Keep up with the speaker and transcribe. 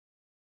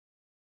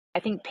I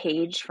think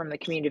Paige from the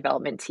community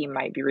development team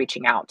might be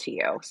reaching out to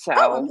you. Oh,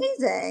 So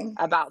amazing.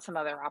 about some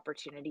other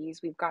opportunities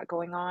we've got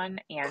going on,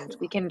 and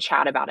we can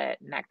chat about it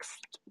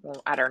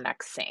at our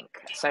next sync.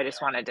 So I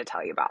just wanted to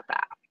tell you about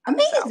that. So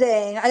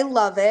Amazing. I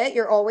love it.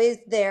 You're always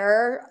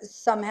there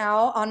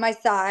somehow on my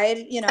side,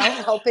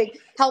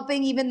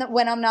 helping even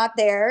when I'm not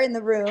there in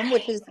the room,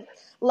 which is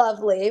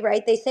lovely,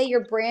 right? They say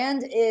your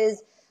brand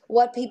is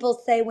what people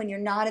say when you're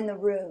not in the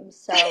room.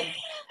 So,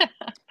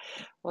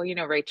 well,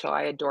 Rachel,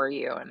 I adore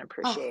you and oh,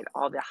 appreciate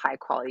all the high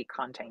quality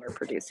content you're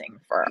producing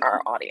for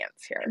our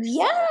audience here. So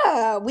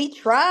yeah, we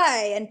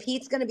try. And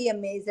Pete's going to be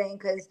amazing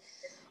because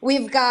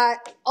we've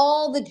got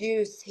all the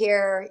juice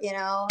here,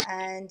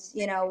 and,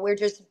 we're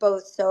just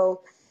both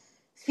so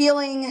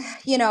feeling,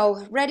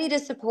 ready to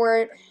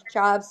support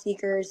job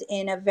seekers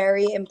in a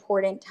very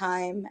important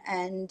time.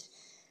 And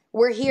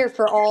we're here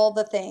for all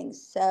the things.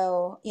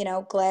 So,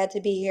 glad to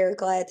be here,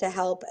 glad to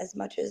help as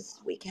much as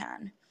we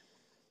can.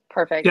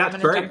 perfect. Yeah, I'm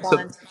it's going to great. jump on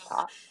into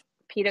talk.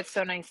 Pete, it's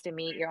so nice to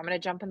meet you. I'm going to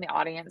jump in the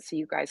audience so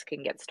you guys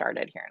can get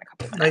started here in a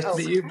couple Nice to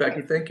minutes. meet you, Becky.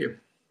 Okay. Thank you.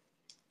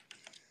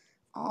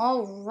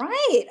 All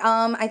right.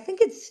 I think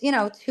it's,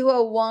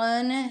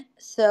 2:01.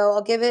 So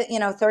I'll give it,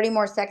 30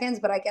 more seconds,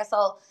 but I guess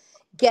I'll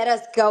get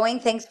us going.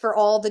 Thanks for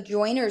all the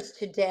joiners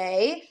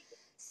today.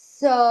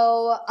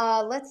 So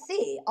let's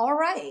see. All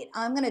right.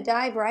 I'm going to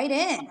dive right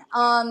in.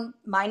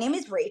 My name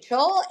is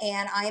Rachel,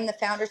 and I am the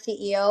founder,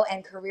 CEO,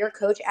 and career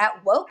coach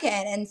at Woken.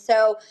 And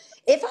so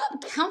if I'm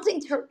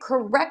counting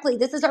correctly,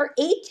 this is our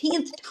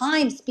 18th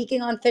time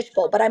speaking on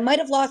Fishbowl, but I might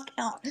have lost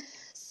count.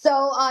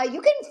 So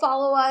you can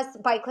follow us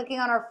by clicking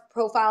on our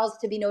profiles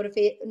to be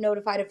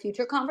notified of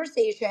future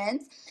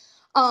conversations.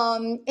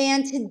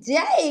 And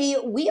today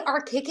we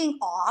are kicking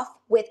off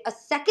with a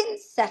second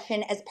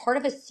session as part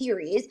of a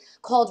series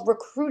called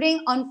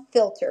Recruiting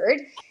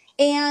Unfiltered.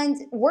 And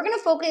we're going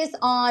to focus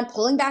on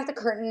pulling back the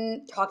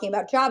curtain, talking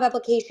about job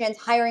applications,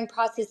 hiring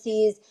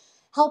processes,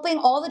 helping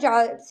all the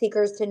job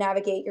seekers to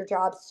navigate your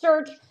job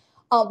search.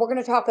 We're going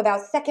to talk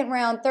about second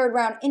round, third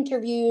round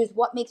interviews,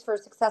 what makes for a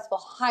successful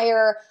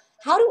hire.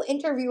 How do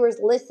interviewers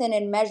listen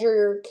and measure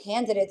your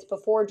candidates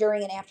before,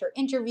 during, and after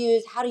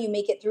interviews? How do you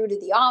make it through to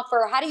the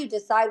offer? How do you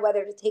decide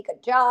whether to take a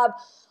job?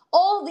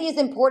 All these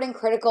important,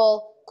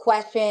 critical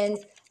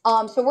questions.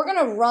 So we're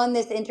going to run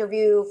this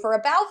interview for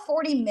about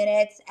 40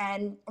 minutes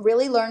and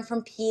really learn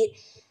from Pete.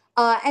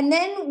 And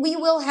then we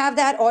will have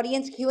that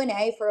audience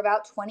Q&A for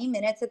about 20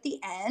 minutes at the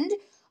end.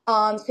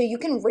 So you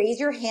can raise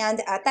your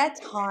hand at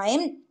that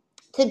time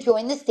to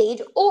join the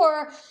stage,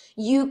 or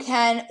you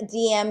can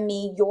DM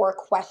me your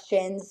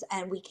questions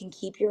and we can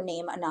keep your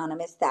name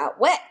anonymous that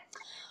way.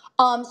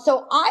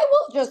 So I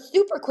will just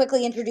super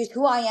quickly introduce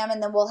who I am,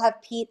 and then we'll have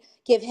Pete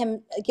give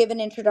an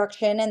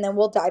introduction, and then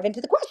we'll dive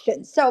into the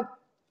questions. So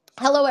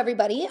hello,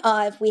 everybody.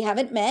 If we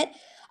haven't met,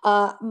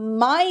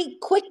 my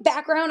quick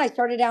background, I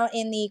started out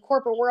in the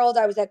corporate world.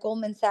 I was at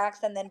Goldman Sachs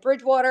and then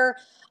Bridgewater.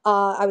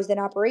 I was in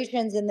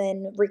operations and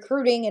then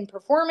recruiting and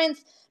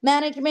performance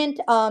management.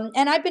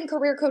 And I've been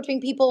career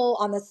coaching people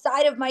on the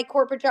side of my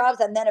corporate jobs,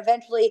 and then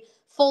eventually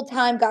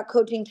full-time got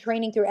coaching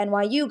training through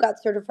NYU,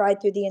 got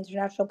certified through the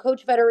International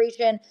Coach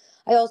Federation.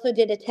 I also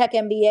did a tech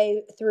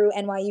MBA through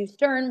NYU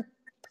Stern,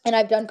 and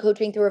I've done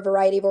coaching through a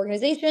variety of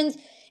organizations,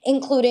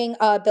 including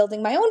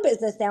building my own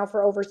business now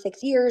for over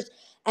 6 years,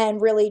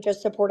 and really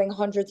just supporting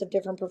hundreds of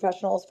different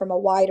professionals from a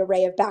wide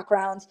array of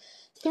backgrounds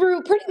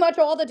through pretty much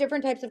all the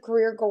different types of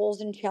career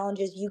goals and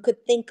challenges you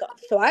could think of.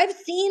 So I've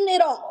seen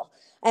it all,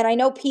 and I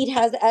know Pete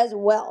has as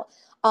well.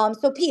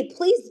 So Pete,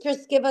 please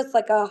just give us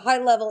like a high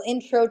level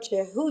intro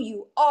to who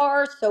you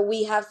are so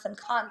we have some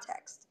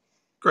context.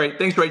 Great.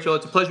 Thanks, Rachel.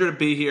 It's a pleasure to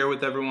be here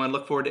with everyone.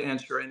 Look forward to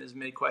answering as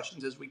many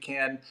questions as we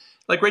can.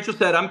 Like Rachel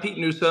said, I'm Pete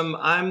Newsome.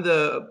 I'm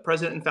the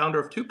president and founder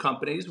of two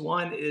companies.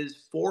 One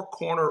is Four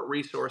Corner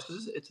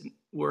Resources.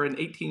 We're an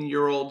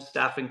 18-year-old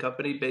staffing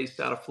company based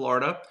out of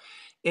Florida.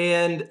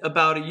 And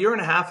about a year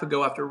and a half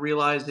ago, after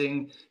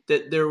realizing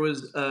that there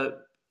was a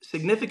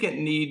significant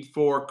need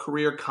for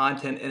career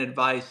content and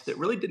advice that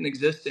really didn't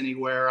exist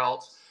anywhere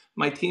else,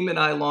 my team and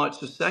I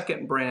launched a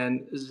second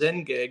brand,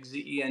 Zengig,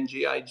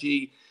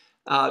 Zengig,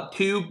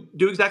 to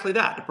do exactly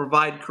that, to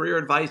provide career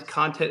advice,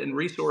 content, and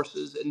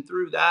resources. And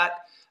through that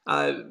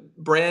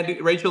brand,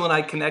 Rachel and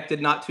I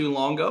connected not too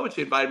long ago, and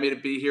she invited me to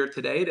be here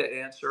today to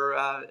answer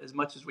as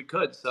much as we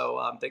could.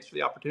 So thanks for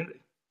the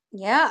opportunity.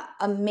 Yeah,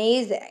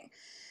 amazing.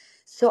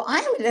 So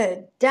I'm going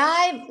to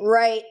dive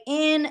right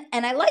in,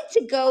 and I like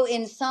to go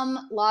in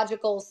some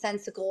logical,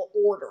 sensical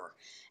order.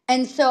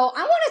 And so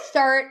I want to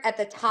start at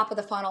the top of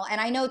the funnel. And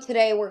I know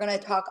today we're going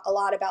to talk a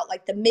lot about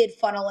like the mid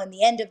funnel and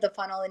the end of the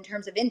funnel in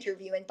terms of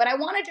interviewing, but I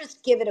want to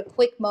just give it a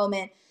quick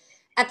moment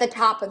at the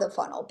top of the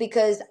funnel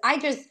because I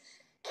just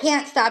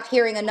can't stop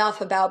hearing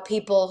enough about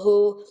people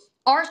who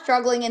are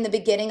struggling in the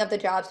beginning of the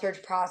job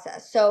search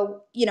process.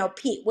 So,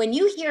 Pete, when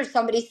you hear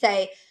somebody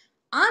say,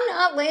 I'm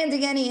not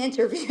landing any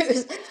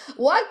interviews,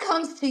 what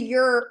comes to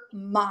your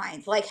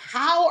mind? Like,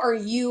 how are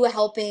you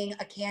helping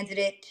a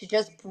candidate to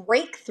just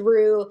break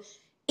through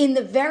in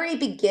the very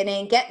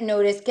beginning, get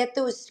noticed, get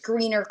those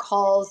screener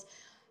calls?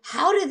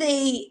 how do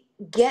they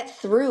get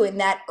through in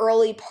that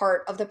early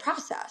part of the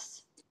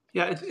process?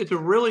 Yeah, it's a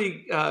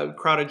really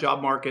crowded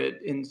job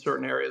market in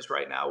certain areas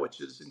right now, which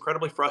is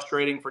incredibly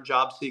frustrating for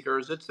job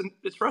seekers.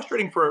 It's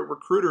frustrating for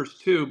recruiters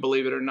too,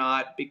 believe it or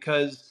not,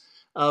 because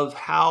of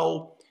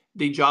how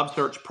the job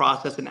search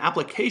process and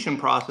application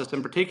process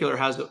in particular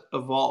has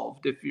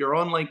evolved. If you're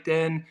on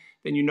LinkedIn,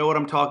 then you know what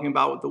I'm talking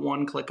about with the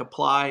one-click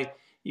apply.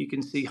 You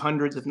can see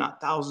hundreds, if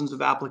not thousands,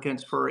 of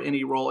applicants for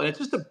any role, and it's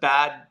just a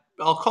bad.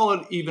 I'll call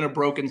it even a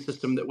broken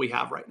system that we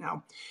have right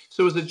now.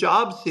 So as a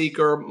job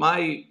seeker,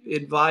 my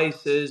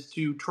advice is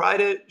to try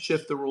to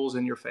shift the rules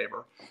in your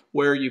favor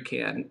where you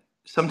can.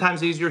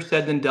 Sometimes easier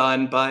said than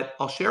done, but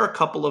I'll share a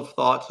couple of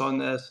thoughts on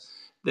this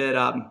that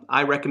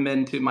I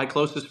recommend to my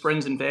closest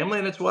friends and family,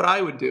 and it's what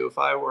I would do if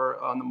I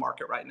were on the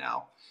market right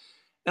now.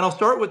 And I'll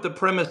start with the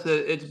premise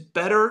that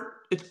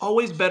it's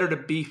always better to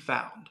be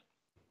found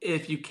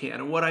if you can.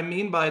 And what I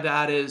mean by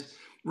that is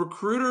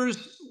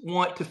recruiters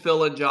want to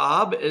fill a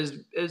job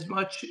as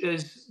much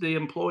as the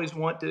employees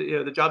want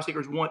to, the job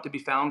seekers want to be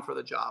found for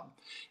the job.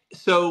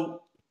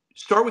 So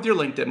start with your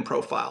LinkedIn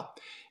profile.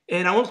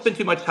 And I won't spend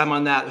too much time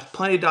on that. There's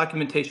plenty of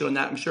documentation on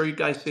that. I'm sure you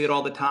guys see it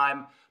all the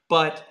time.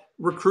 But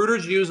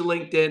recruiters use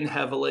LinkedIn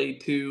heavily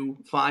to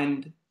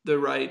find the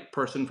right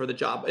person for the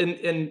job.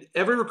 And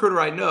every recruiter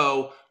I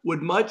know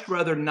would much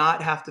rather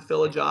not have to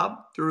fill a job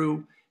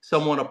through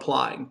someone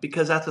applying,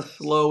 because that's a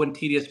slow and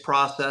tedious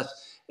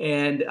process.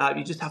 And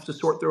you just have to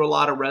sort through a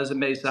lot of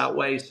resumes that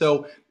way.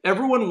 So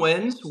everyone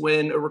wins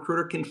when a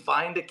recruiter can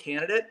find a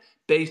candidate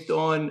based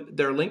on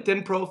their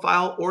LinkedIn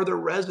profile or their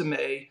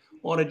resume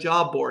on a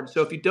job board.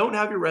 So if you don't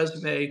have your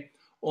resume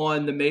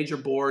on the major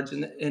boards,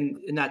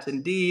 and that's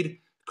Indeed,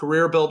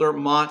 Career Builder,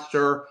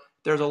 Monster,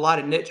 there's a lot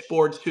of niche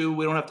boards too.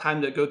 We don't have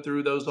time to go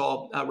through those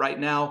all right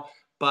now,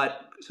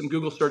 but some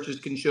Google searches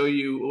can show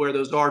you where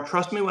those are.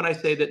 Trust me when I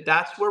say that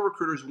that's where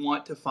recruiters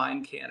want to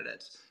find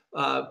candidates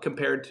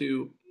compared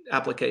to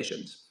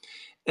applications.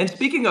 And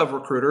speaking of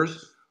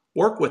recruiters,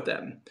 work with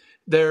them.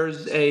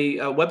 There's a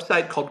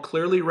website called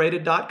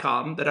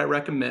clearlyrated.com that I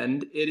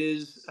recommend. It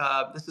is,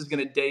 this is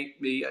going to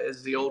date me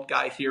as the old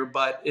guy here,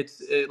 but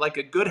it's like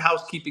a good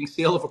housekeeping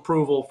seal of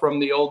approval from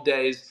the old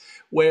days,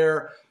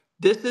 where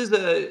this is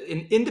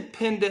an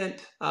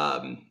independent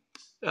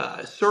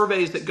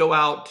surveys that go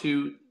out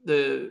to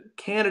the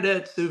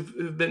candidates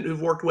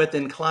who've worked with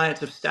and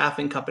clients of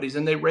staffing companies,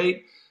 and they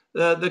rate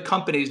the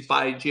companies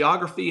by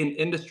geography and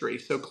industry.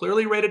 So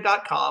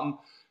clearlyrated.com,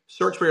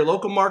 search for your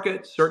local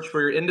market, search for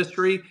your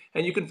industry,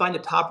 and you can find the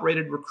top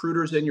rated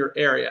recruiters in your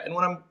area. And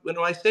when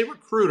I say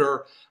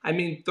recruiter, I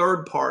mean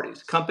third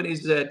parties,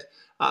 companies that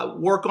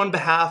work on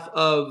behalf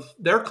of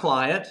their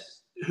clients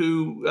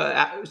who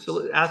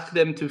ask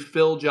them to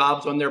fill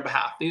jobs on their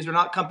behalf. These are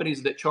not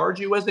companies that charge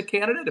you as a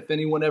candidate. If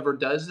anyone ever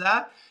does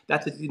that,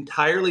 that's an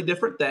entirely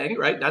different thing,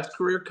 right? That's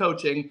career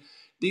coaching.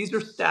 These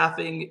are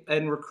staffing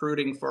and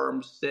recruiting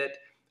firms that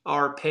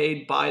are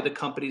paid by the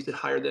companies that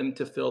hire them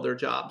to fill their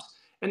jobs.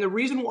 And the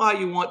reason why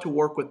you want to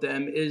work with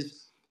them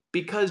is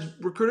because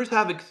recruiters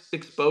have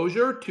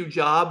exposure to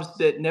jobs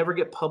that never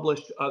get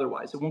published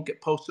otherwise. It won't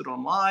get posted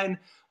online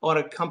on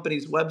a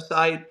company's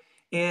website,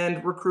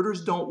 and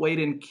recruiters don't wait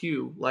in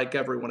queue like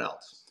everyone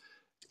else.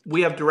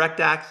 We have direct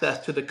access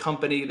to the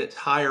company that's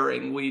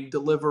hiring. We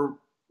deliver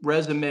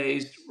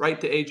resumes right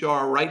to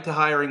HR, right to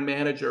hiring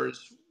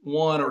managers,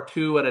 one or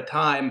two at a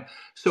time.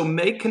 So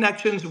make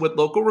connections with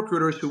local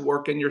recruiters who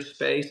work in your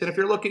space. And if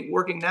you're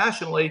working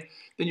nationally,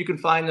 then you can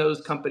find those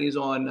companies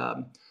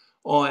on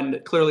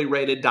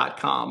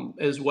clearlyrated.com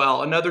as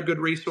well. Another good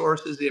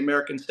resource is the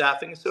American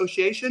Staffing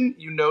Association.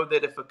 You know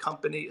that if a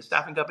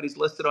staffing company is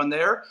listed on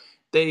there,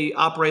 they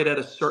operate at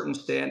a certain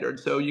standard.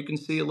 So you can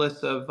see a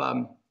list of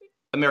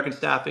American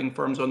staffing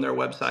firms on their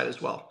website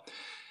as well.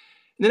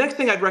 And the next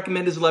thing I'd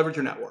recommend is leverage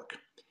your network.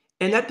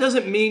 And that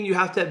doesn't mean you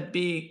have to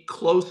be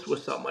close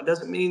with someone. It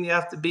doesn't mean you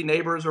have to be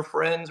neighbors or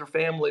friends or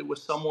family with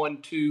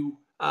someone who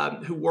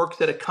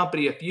works at a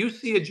company. If you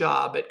see a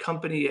job at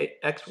company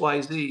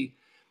XYZ,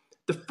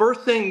 the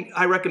first thing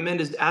I recommend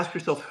is ask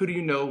yourself, who do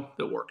you know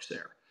that works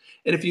there?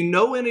 And if you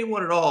know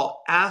anyone at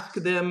all, ask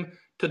them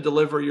to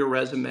deliver your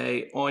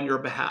resume on your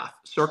behalf.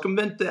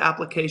 Circumvent the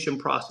application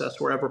process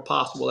wherever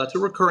possible. That's a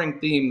recurring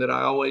theme that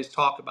I always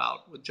talk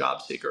about with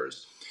job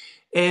seekers.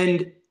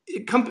 And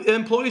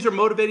employees are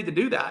motivated to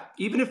do that,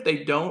 even if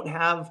they don't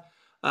have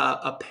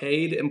a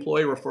paid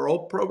employee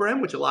referral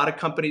program, which a lot of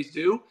companies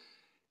do.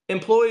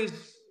 Employees,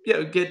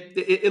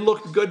 it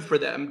looks good for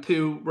them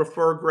to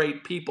refer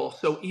great people.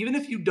 So even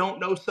if you don't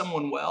know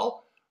someone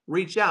well,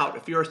 reach out.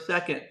 If you're a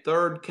second,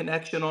 third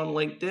connection on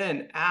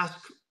LinkedIn, ask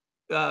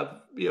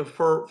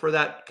for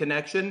that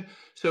connection,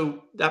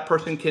 so that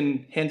person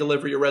can hand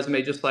deliver your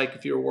resume, just like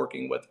if you were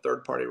working with a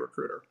third-party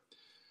recruiter.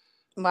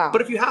 Wow.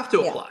 But if you have to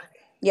apply,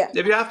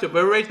 if you have to,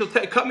 but Rachel,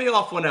 cut me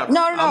off whenever.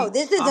 No,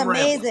 this is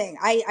amazing.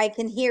 Rambling. I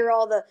can hear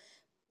all the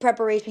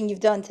preparation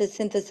you've done to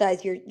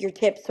synthesize your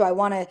tips, so I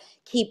want to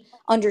keep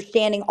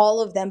understanding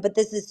all of them, but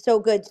this is so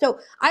good. So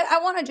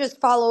I want to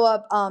just follow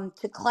up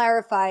to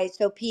clarify.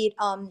 So Pete,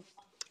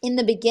 in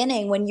the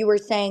beginning when you were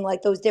saying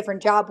like those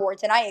different job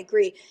boards, and I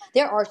agree,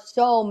 there are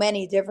so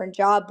many different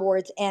job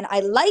boards, and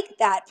I like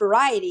that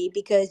variety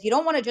because you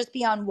don't want to just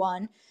be on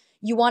one.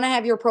 You want to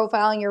have your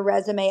profile and your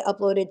resume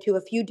uploaded to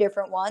a few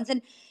different ones,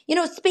 and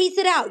space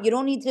it out. You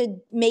don't need to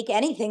make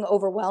anything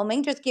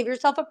overwhelming. Just give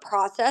yourself a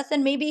process,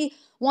 and maybe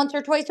once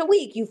or twice a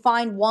week you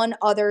find one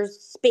other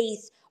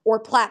space or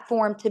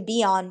platform to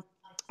be on.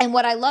 And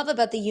what I love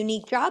about the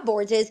unique job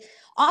boards is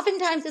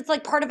oftentimes it's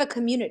like part of a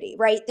community,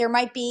 right? There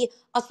might be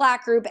a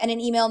Slack group and an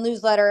email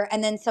newsletter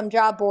and then some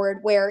job board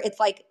where it's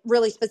like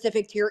really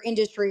specific to your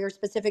industry or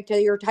specific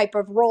to your type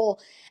of role.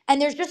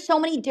 And there's just so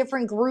many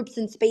different groups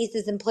and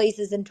spaces and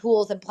places and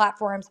tools and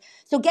platforms.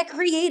 So get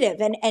creative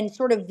and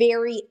sort of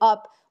vary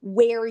up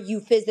where you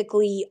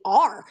physically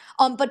are.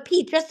 But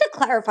Pete, just to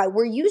clarify,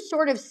 were you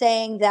sort of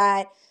saying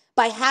that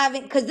by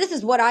having, because this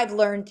is what I've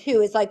learned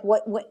too, is like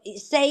what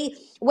say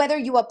whether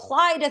you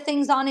apply to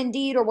things on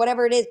Indeed or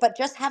whatever it is, but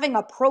just having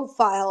a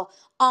profile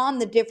on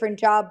the different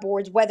job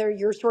boards, whether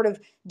you're sort of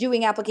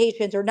doing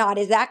applications or not,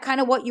 is that kind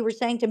of what you were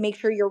saying, to make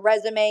sure your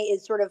resume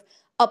is sort of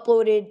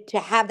uploaded to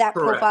have that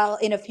Correct. profile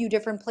in a few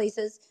different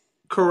places?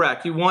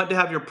 Correct. You want to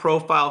have your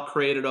profile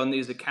created on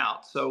these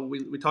accounts. So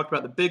we talked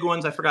about the big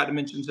ones. I forgot to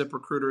mention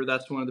ZipRecruiter.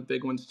 That's one of the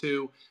big ones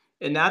too.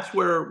 And that's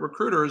where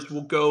recruiters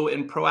will go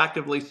and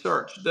proactively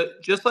search.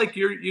 Just like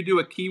you do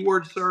a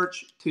keyword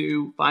search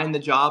to find the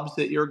jobs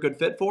that you're a good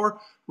fit for,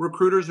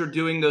 recruiters are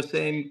doing those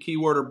same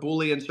keyword or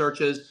Boolean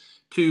searches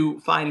to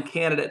find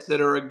candidates that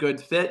are a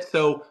good fit.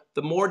 So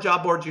the more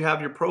job boards you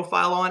have your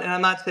profile on, and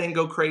I'm not saying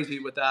go crazy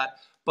with that,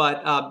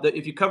 but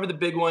if you cover the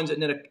big ones,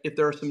 and then if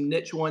there are some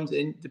niche ones,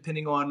 in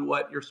depending on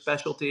what your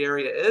specialty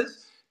area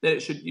is, then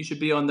you should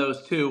be on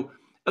those too.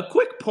 A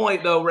quick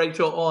point though,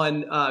 Rachel,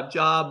 on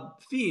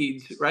job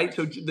feeds, right?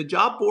 So the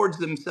job boards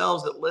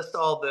themselves that list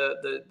all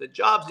the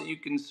jobs that you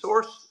can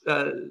search.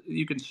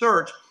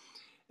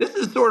 This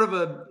is sort of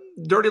a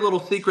dirty little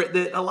secret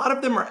that a lot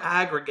of them are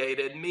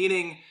aggregated,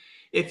 meaning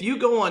if you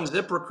go on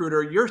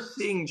ZipRecruiter, you're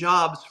seeing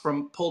jobs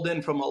pulled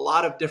in from a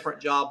lot of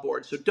different job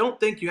boards. So don't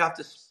think you have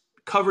to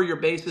cover your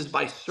bases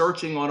by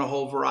searching on a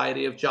whole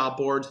variety of job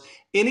boards.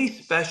 Any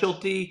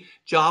specialty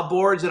job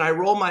boards, and I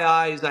roll my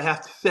eyes, I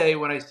have to say,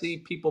 when I see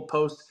people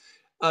post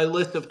a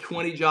list of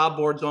 20 job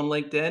boards on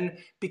LinkedIn,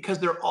 because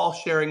they're all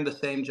sharing the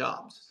same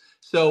jobs.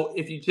 So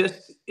if you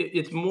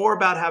it's more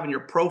about having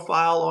your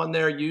profile on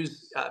there.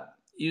 Use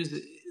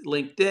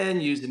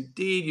LinkedIn, use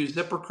Indeed, use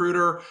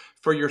ZipRecruiter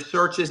for your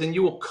searches, and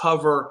you will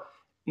cover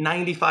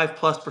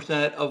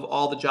 95+% of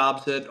all the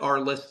jobs that are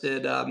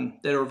listed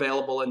that are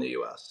available in the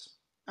U.S.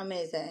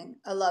 Amazing.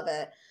 I love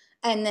it.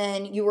 And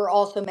then you were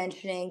also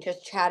mentioning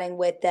just chatting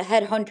with the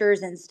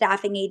headhunters and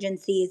staffing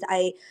agencies.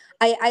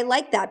 I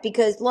like that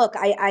because look,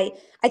 I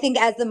think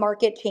as the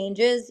market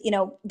changes,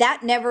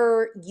 that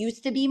never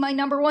used to be my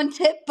number one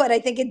tip, but I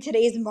think in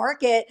today's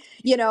market,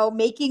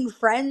 making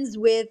friends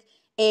with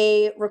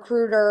a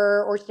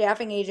recruiter or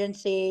staffing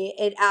agency,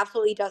 it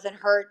absolutely doesn't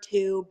hurt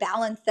to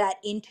balance that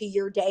into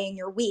your day and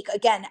your week.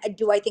 Again,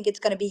 do I think it's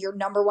going to be your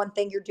number one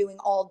thing you're doing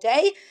all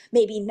day?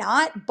 Maybe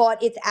not,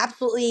 but it's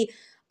absolutely,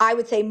 I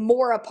would say,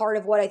 more a part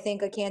of what I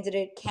think a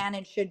candidate can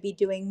and should be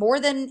doing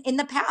more than in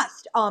the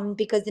past.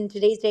 Because in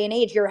today's day and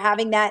age, you're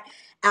having that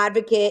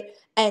advocate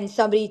and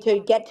somebody to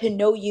get to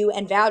know you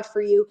and vouch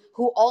for you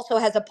who also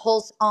has a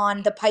pulse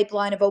on the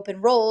pipeline of open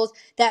roles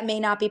that may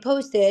not be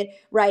posted,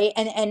 right?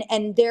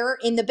 And they're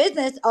in the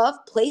business of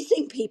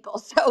placing people.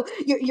 So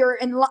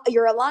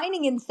you're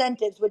aligning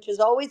incentives, which is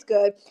always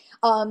good.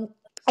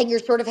 And you're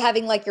sort of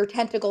having like your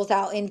tentacles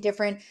out in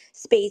different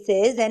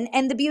spaces.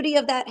 And the beauty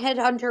of that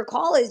headhunter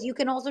call is you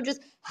can also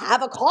just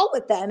have a call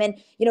with them. And,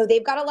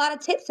 they've got a lot of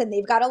tips and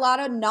they've got a lot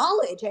of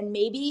knowledge. And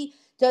maybe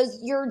does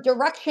your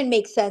direction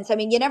make sense? I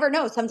mean, you never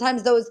know.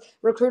 Sometimes those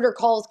recruiter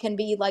calls can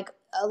be like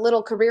a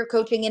little career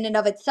coaching in and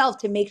of itself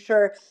to make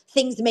sure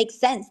things make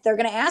sense. They're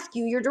going to ask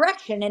you your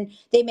direction and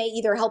they may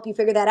either help you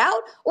figure that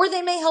out or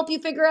they may help you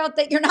figure out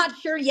that you're not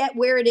sure yet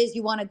where it is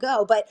you want to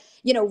go. But,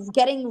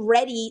 getting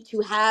ready to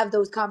have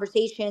those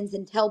conversations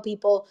and tell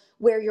people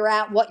where you're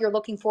at, what you're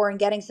looking for, and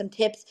getting some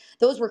tips,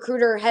 those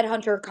recruiter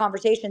headhunter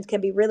conversations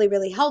can be really,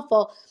 really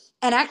helpful.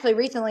 And actually,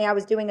 recently I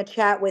was doing a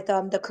chat with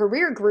the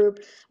career group,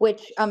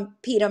 which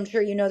Pete, I'm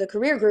sure you know the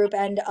career group,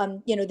 and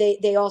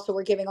they also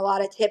were giving a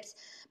lot of tips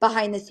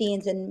behind the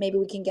scenes, and maybe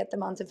we can get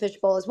them on some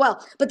Fishbowl as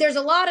well. But there's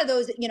a lot of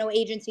those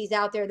agencies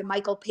out there, the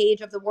Michael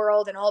Page of the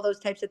world, and all those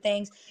types of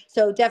things.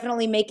 So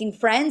definitely making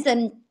friends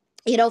and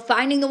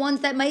finding the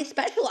ones that might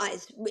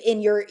specialize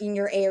in your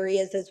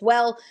areas as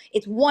well.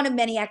 It's one of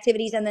many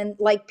activities. And then,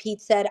 like Pete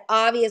said,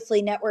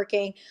 obviously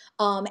networking,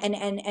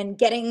 and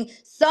getting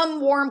some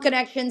warm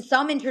connections,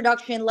 some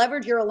introduction,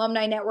 leverage your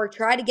alumni network,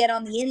 try to get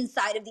on the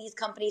inside of these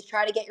companies,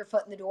 try to get your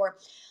foot in the door.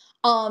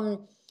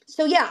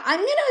 So yeah, I'm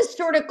going to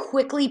sort of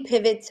quickly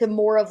pivot to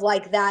more of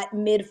like that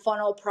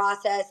mid-funnel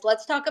process.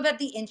 Let's talk about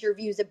the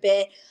interviews a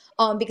bit,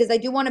 because I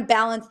do want to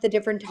balance the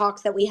different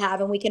talks that we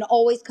have, and we can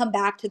always come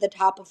back to the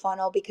top of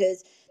funnel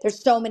because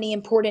there's so many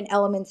important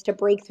elements to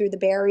break through the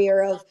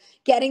barrier of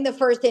getting the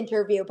first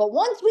interview. But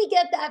once we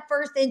get that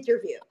first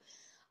interview,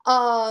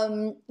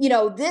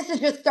 This is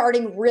just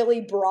starting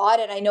really broad,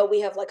 and I know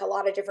we have like a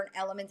lot of different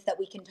elements that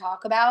we can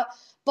talk about,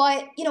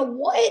 but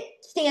what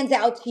stands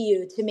out to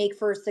you to make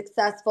for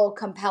successful,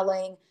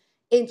 compelling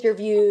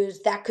interviews?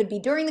 That could be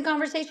during the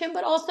conversation,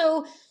 but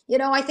also,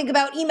 I think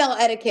about email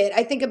etiquette.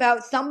 I think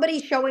about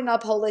somebody showing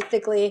up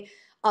holistically,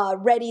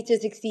 ready to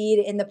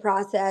succeed in the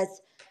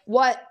process.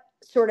 What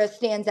sort of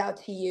stands out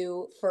to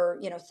you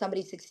for,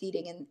 somebody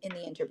succeeding in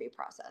the interview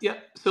process? Yeah.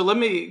 So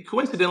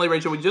coincidentally,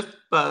 Rachel,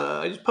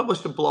 I just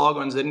published a blog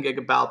on ZenGig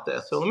about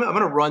this. So I'm going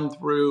to run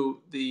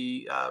through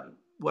the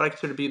what I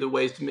consider to be the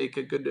ways to make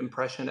a good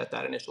impression at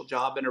that initial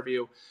job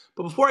interview.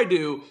 But before I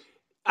do,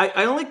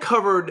 I only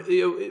covered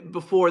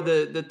before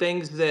the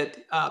things that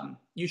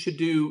you should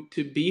do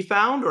to be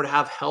found or to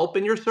have help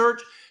in your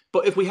search.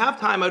 But if we have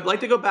time, I'd like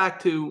to go back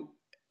to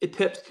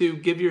tips to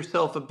give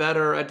yourself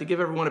to give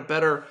everyone a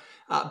better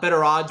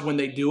odds when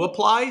they do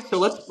apply. So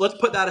let's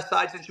put that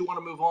aside since you want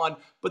to move on.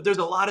 But there's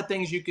a lot of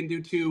things you can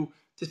do to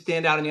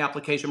stand out in the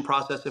application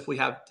process if we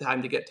have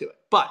time to get to it.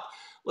 But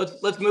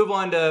let's move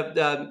on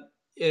to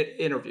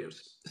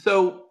interviews.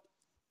 So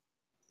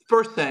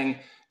first thing,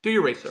 do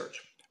your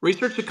research.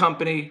 Research the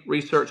company,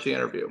 research the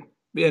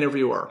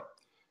interviewer.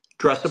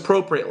 Dress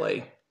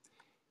appropriately.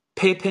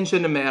 Pay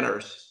attention to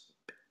manners.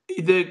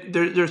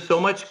 There's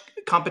so much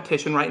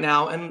competition right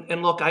now.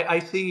 And look, I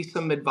see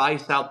some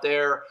advice out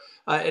there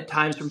at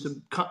times from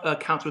some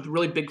accounts with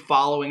really big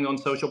following on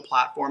social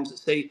platforms that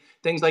say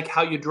things like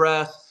how you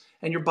dress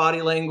and your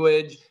body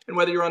language and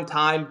whether you're on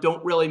time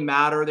don't really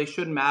matter. They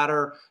shouldn't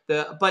matter.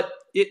 But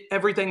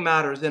everything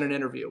matters in an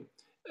interview.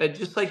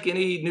 Just like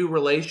any new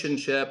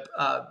relationship,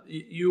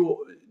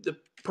 the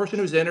person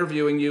who's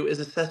interviewing you is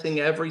assessing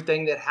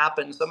everything that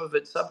happens. Some of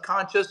it's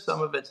subconscious,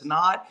 some of it's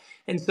not.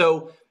 And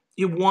so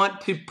you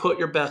want to put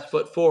your best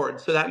foot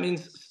forward. So that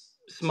means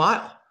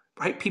smile,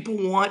 right? People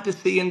want to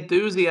see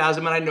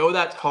enthusiasm. And I know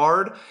that's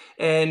hard.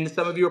 And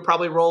some of you are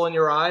probably rolling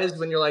your eyes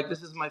when you're like,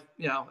 this is my,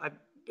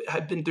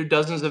 I've been through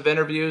dozens of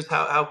interviews.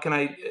 How can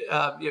I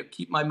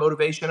keep my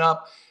motivation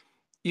up?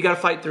 You got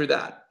to fight through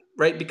that.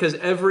 Right? Because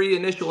every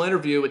initial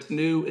interview, it's a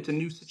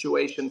new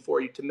situation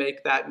for you to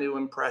make that new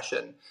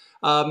impression.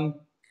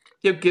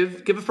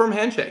 Give a firm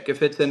handshake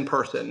if it's in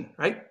person,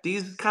 right?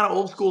 These kind of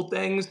old school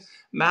things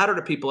matter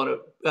to people, and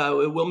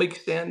it will make you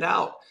stand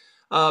out.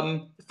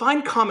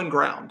 Find common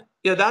ground.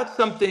 Yeah, that's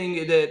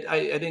something that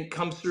I think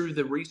comes through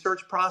the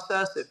research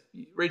process.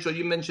 Rachel,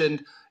 you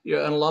mentioned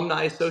an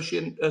alumni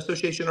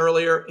association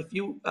earlier. If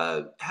you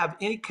have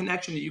any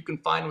connection that you can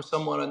find with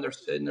someone in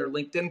their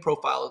LinkedIn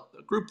profile,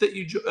 a group that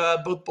you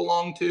both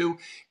belong to,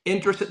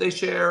 interests that they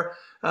share,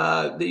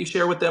 that you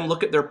share with them,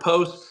 look at their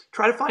posts,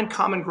 try to find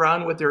common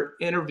ground with their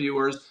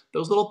interviewers.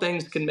 Those little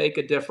things can make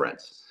a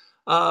difference.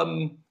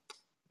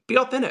 Be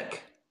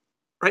authentic,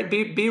 right?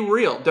 Be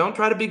real. Don't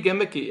try to be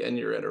gimmicky in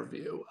your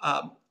interview.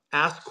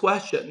 Ask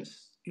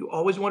questions. You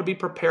always want to be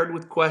prepared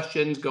with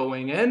questions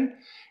going in,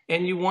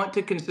 and you want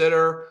to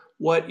consider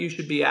what you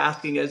should be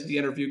asking as the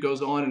interview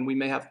goes on, and we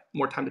may have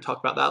more time to talk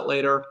about that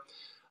later.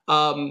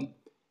 I'll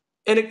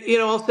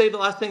say the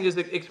last thing is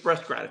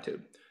express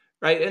gratitude,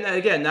 right? And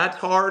again, that's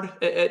hard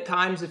at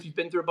times if you've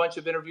been through a bunch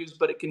of interviews,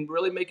 but it can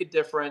really make a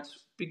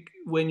difference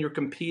when you're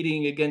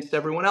competing against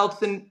everyone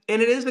else, and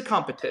it is a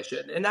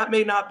competition, and that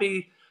may not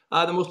be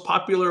the most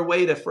popular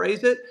way to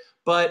phrase it,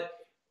 but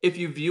if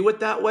you view it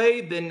that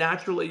way, then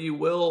naturally you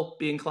will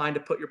be inclined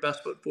to put your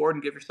best foot forward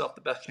and give yourself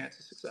the best chance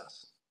of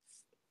success.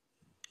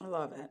 I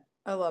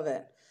love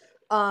it.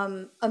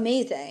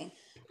 Amazing.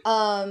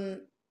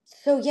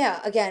 So yeah,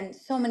 again,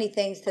 so many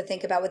things to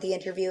think about with the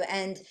interview.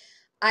 And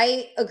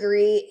I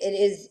agree, it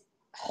is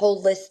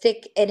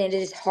holistic and it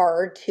is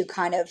hard to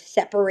kind of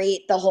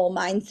separate the whole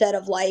mindset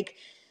of like,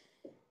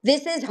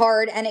 this is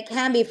hard and it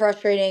can be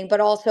frustrating, but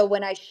also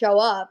when I show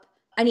up,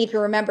 I need to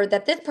remember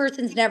that this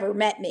person's never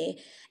met me.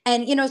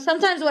 And,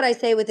 sometimes what I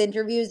say with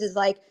interviews is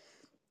like,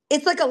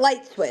 it's like a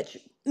light switch,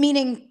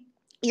 meaning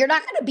you're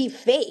not going to be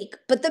fake,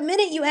 but the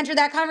minute you enter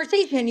that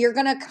conversation, you're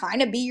going to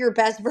kind of be your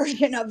best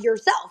version of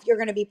yourself. You're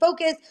going to be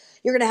focused.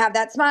 You're going to have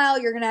that smile.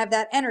 You're going to have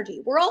that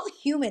energy. We're all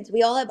humans.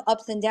 We all have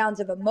ups and downs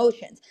of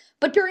emotions.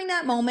 But during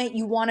that moment,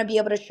 you want to be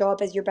able to show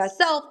up as your best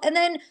self. And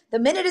then the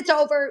minute it's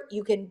over,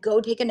 you can go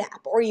take a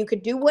nap or you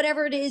could do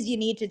whatever it is you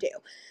need to do.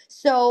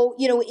 So,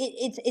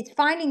 it's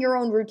finding your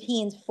own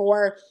routines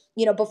for,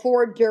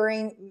 before and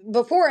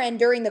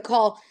during the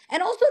call,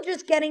 and also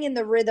just getting in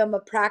the rhythm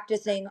of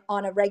practicing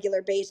on a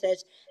regular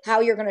basis how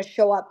you're going to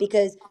show up,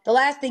 because the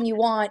last thing you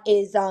want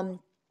is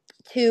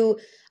to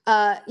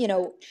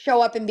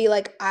show up and be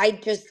like, I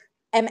just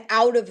am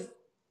out of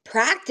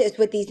practice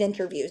with these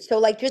interviews. So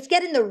like just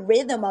get in the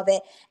rhythm of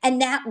it, and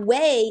that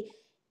way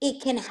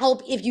it can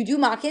help. If you do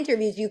mock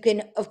interviews, you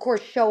can of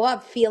course show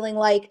up feeling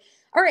like,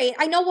 all right,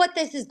 I know what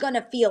this is going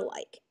to feel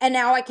like, and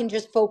now I can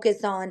just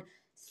focus on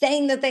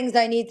saying the things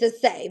I need to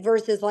say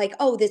versus like,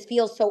 oh, this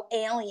feels so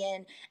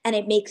alien and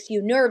it makes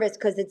you nervous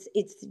because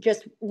it's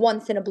just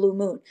once in a blue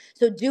moon.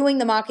 So doing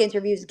the mock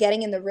interviews,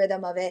 getting in the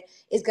rhythm of it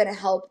is going to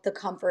help the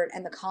comfort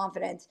and the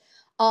confidence.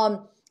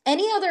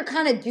 Any other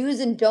kind of do's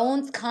and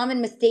don'ts,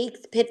 common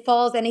mistakes,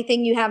 pitfalls,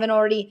 anything you haven't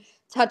already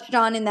touched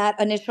on in that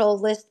initial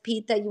list,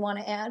 Pete, that you want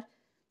to add?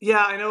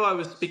 Yeah, I know I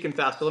was speaking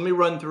fast, so let me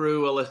run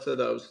through a list of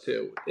those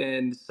too.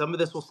 And some of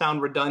this will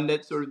sound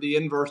redundant, sort of the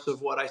inverse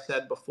of what I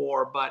said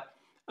before, but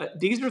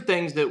these are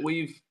things that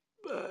we've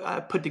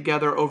put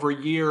together over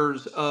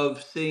years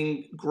of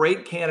seeing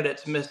great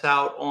candidates miss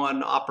out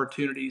on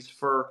opportunities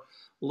for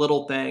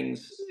little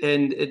things.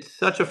 And it's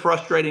such a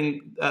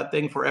frustrating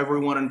thing for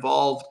everyone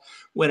involved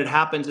when it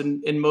happens.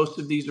 And most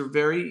of these are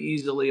very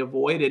easily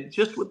avoided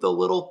just with a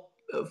little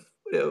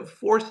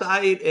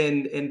foresight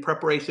and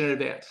preparation in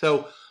advance.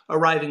 So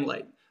arriving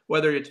late,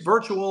 whether it's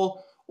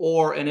virtual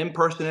or an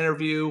in-person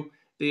interview,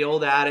 the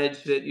old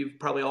adage that you've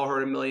probably all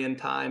heard a million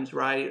times,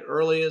 right?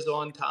 Early is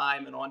on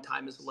time and on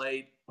time is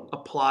late.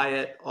 Apply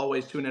it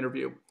always to an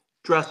interview.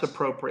 Dress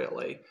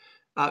appropriately.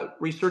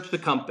 Research the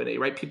company,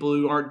 right? People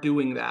who aren't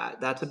doing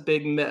that, that's a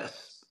big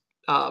miss.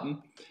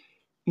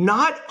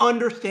 Not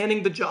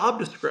understanding the job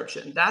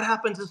description. That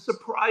happens a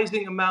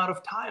surprising amount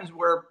of times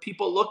where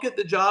people look at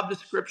the job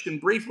description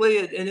briefly,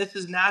 and this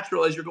is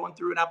natural as you're going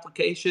through an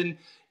application,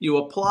 you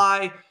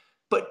apply.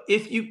 But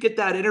if you get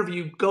that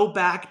interview, go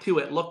back to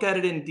it, look at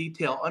it in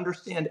detail,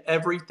 understand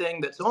everything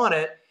that's on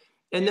it.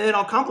 And then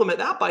I'll complement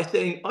that by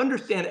saying,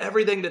 understand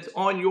everything that's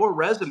on your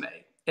resume.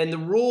 And the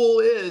rule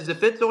is,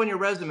 if it's on your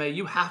resume,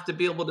 you have to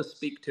be able to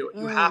speak to it.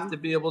 You have to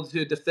be able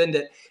to defend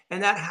it.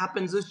 And that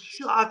happens a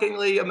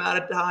shockingly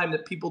amount of time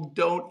that people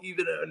don't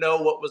even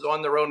know what was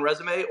on their own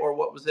resume or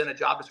what was in a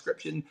job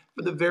description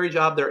for the very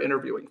job they're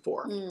interviewing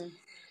for.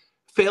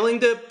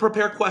 Failing to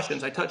prepare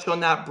questions. I touched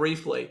on that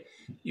briefly.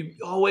 You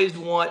always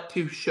want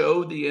to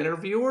show the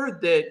interviewer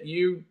that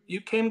you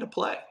came to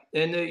play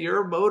and that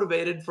you're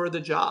motivated for the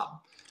job.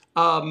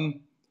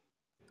 Don't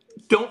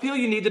feel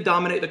you need to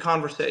dominate the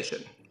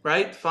conversation,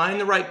 right? Find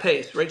the right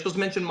pace. Rachel's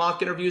mentioned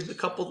mock interviews a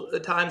couple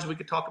of times. We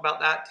could talk about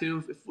that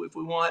too if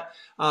we want.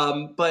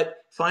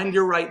 But find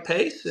your right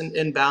pace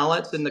and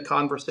balance in the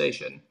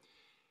conversation.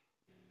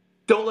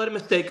 Don't let a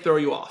mistake throw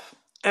you off.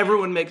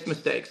 Everyone makes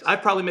mistakes.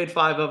 I've probably made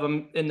 5 of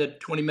them in the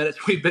 20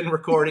 minutes we've been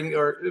recording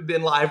or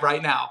been live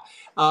right now.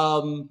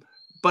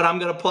 But I'm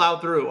going to plow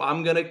through.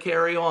 I'm going to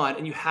carry on.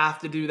 And you have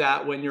to do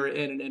that when you're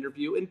in an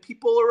interview. And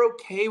people are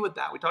okay with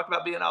that. We talked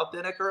about being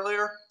authentic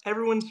earlier.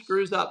 Everyone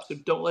screws up, so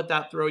don't let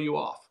that throw you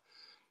off.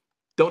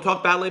 Don't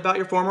talk badly about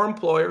your former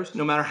employers,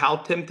 no matter how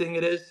tempting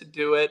it is to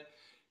do it.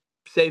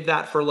 Save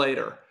that for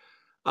later.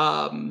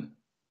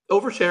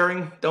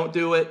 Oversharing, don't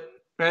do it,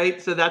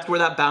 right? So that's where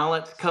that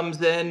balance comes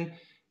in.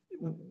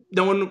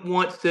 No one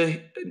wants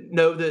to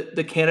know that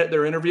the candidate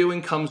they're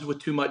interviewing comes with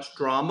too much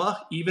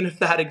drama, even if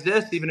that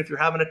exists, even if you're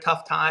having a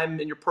tough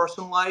time in your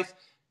personal life.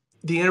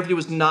 The interview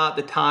is not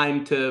the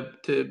time to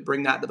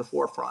bring that to the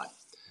forefront.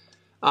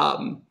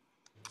 I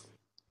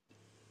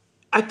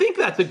think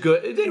that's a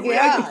good. I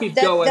can keep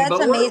going, that's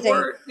but amazing.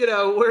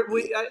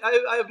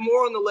 I have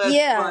more on the list,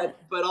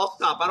 but I'll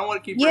stop. I don't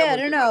want to keep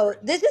rambling. No.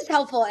 This is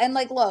helpful. And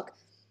like, look,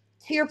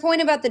 to your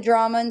point about the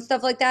drama and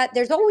stuff like that,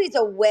 there's always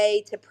a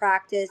way to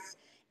practice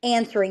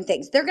answering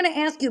things. They're going to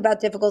ask you about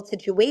difficult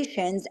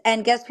situations.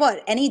 And guess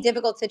what? Any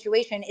difficult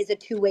situation is a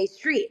two-way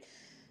street.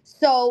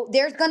 So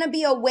there's going to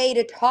be a way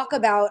to talk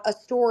about a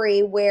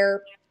story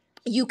where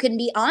you can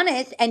be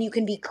honest and you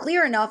can be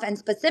clear enough and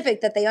specific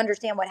that they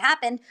understand what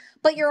happened,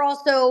 but you're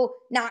also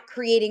not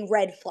creating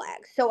red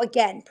flags. So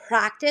again,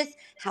 practice.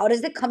 How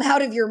does it come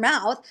out of your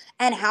mouth?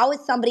 And how is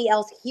somebody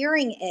else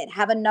hearing it?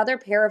 Have another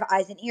pair of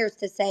eyes and ears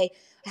to say,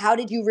 how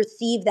did you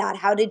receive that?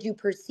 How did you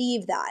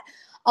perceive that?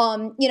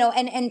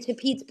 And to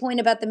Pete's point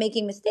about the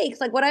making mistakes,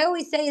 like what I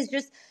always say is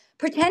just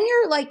pretend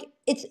you're like,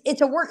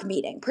 it's a work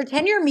meeting.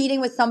 Pretend you're meeting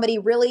with somebody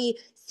really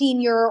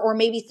senior or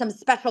maybe some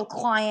special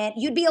client.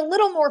 You'd be a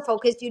little more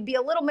focused. You'd be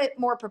a little bit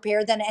more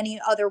prepared than any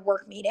other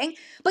work meeting,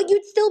 but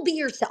you'd still be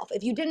yourself.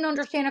 If you didn't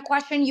understand a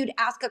question, you'd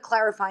ask a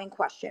clarifying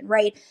question,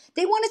 right?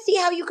 They want to see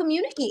how you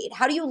communicate.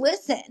 How do you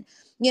listen?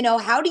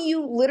 How do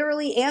you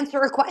literally answer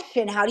a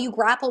question? How do you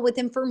grapple with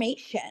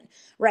information,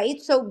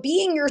 right? So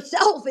being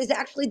yourself is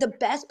actually the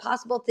best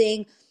possible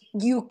thing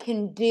you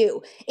can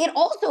do. It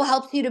also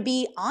helps you to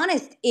be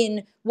honest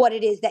in what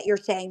it is that you're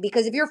saying,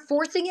 because if you're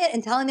forcing it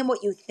and telling them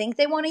what you think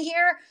they want to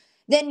hear,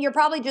 then you're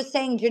probably just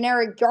saying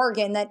generic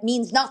jargon that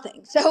means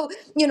nothing. So,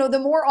 the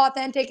more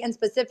authentic and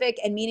specific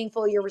and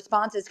meaningful your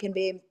responses can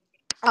be,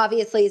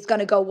 obviously it's going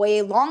to go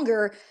way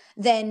longer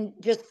than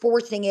just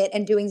forcing it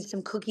and doing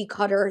some cookie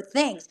cutter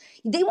things.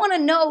 They want to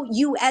know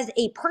you as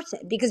a person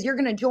because you're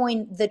going to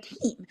join the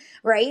team,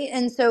 right?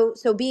 And so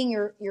being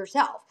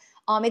yourself.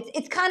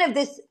 It's kind of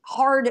this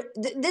hard,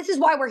 this is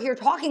why we're here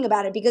talking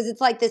about it, because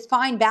it's like this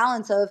fine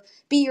balance of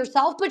be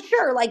yourself, but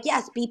sure, like,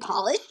 yes, be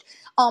polished.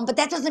 But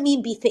that doesn't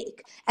mean be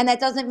fake. And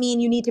that doesn't mean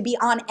you need to be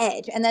on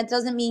edge. And that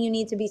doesn't mean you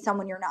need to be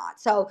someone you're not.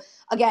 So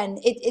again,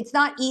 it's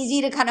not easy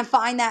to kind of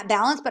find that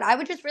balance, but I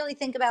would just really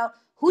think about,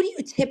 who do you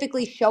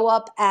typically show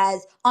up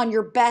as on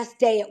your best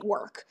day at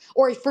work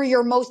or for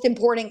your most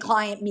important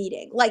client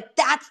meeting? Like,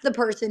 that's the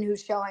person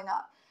who's showing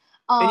up.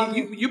 And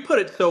you put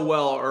it so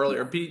well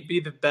earlier.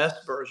 Be the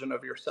best version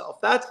of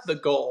yourself. That's the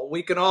goal.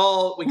 We can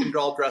all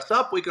dress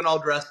up. We can all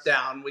dress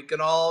down. We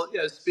can all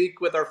speak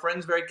with our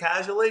friends very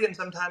casually, and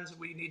sometimes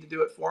we need to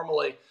do it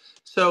formally.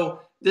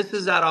 So this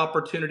is that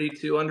opportunity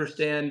to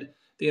understand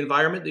the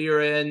environment that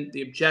you're in,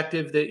 the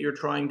objective that you're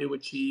trying to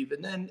achieve,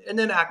 and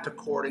then act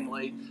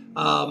accordingly.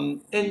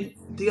 And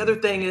the other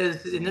thing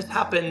is, and this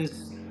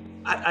happens,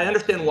 I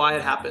understand why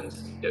it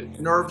happens.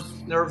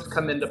 Nerves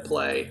come into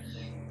play,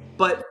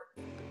 but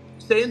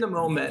stay in the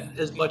moment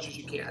as much as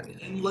you can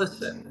and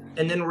listen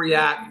and then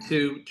react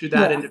to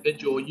that Yeah.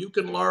 individual. You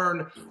can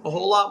learn a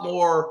whole lot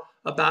more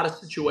about a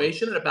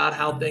situation and about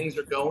how things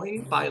are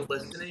going by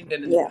listening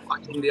and Yeah.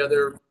 watching the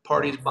other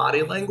party's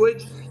body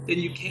language than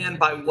you can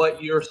by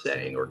what you're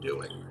saying or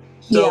doing.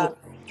 Yeah. So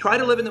try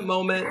to live in the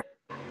moment.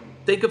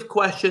 Think of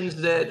questions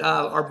that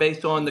are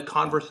based on the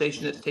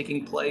conversation that's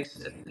taking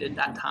place at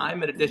that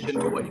time, in addition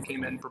to what you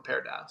came in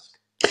prepared to ask.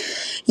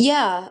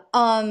 Yeah.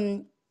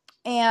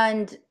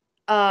 And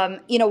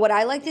what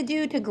I like to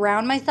do to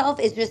ground myself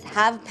is just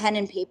have pen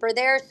and paper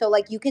there. So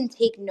like you can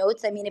take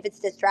notes. I mean, if it's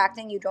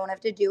distracting, you don't have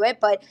to do it.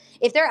 But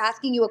if they're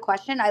asking you a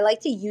question, I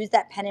like to use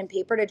that pen and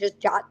paper to just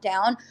jot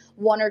down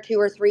one or two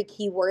or three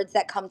keywords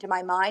that come to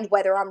my mind,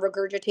 whether I'm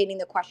regurgitating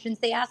the questions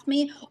they ask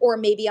me, or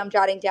maybe I'm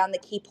jotting down the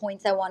key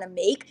points I want to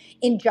make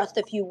in just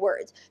a few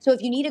words. So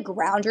if you need to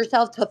ground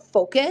yourself to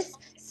focus,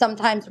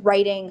 sometimes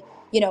writing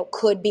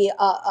could be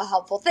a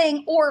helpful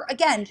thing. Or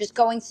again, just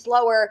going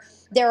slower.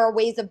 There are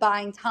ways of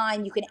buying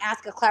time. You can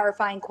ask a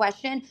clarifying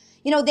question.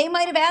 They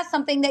might have asked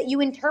something that you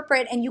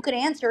interpret and you could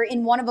answer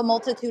in one of a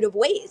multitude of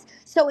ways.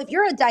 So if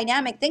you're a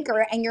dynamic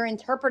thinker and you're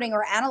interpreting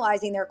or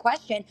analyzing their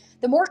question,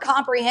 the more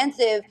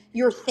comprehensive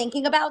you're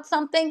thinking about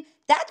something,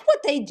 that's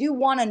what they do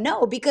want to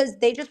know, because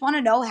they just want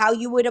to know how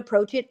you would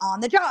approach it on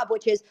the job,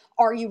 which is,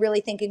 are you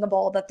really thinking of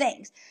all the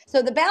things?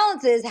 So the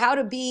balance is how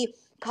to be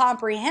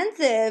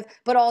comprehensive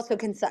but also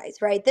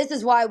concise, right? This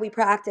is why we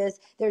practice.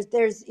 There's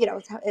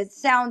it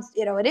sounds,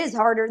 it is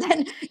harder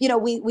than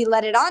we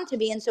let it on to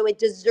be, and so it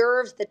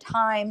deserves the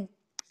time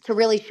to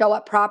really show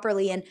up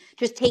properly and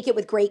just take it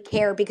with great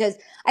care. Because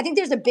I think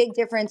there's a big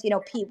difference,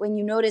 Pete, when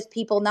you notice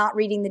people not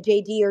reading the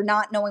JD or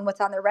not knowing what's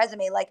on their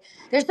resume. Like,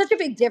 there's such a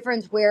big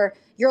difference where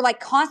you're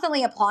like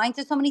constantly applying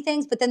to so many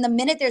things, but then the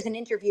minute there's an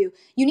interview,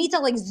 you need to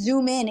like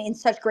zoom in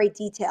such great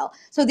detail.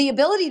 So the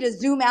ability to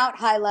zoom out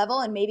high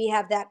level and maybe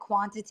have that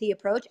quantity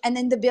approach, and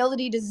then the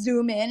ability to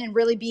zoom in and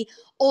really be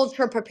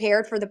ultra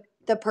prepared for the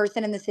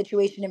person and the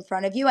situation in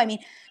front of you. I mean,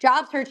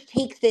 job search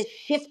takes this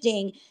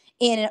shifting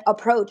in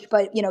approach,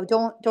 but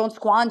don't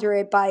squander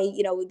it by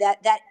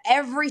that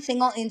every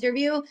single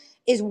interview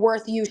is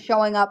worth you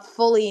showing up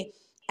fully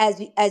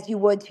as you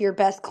would to your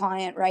best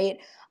client, right?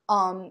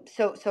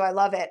 So I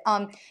love it.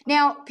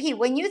 Now, Pete,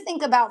 when you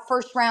think about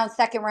first round,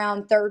 second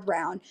round, third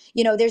round,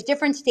 there's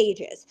different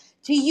stages.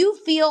 Do you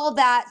feel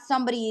that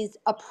somebody's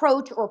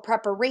approach or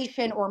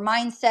preparation or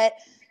mindset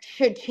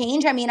should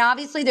change? I mean,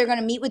 obviously they're going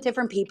to meet with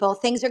different people.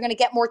 Things are going to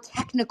get more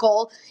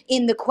technical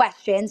in the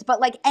questions, but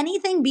like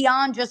anything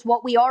beyond just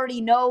what we already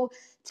know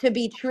to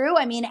be true,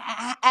 I mean,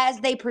 as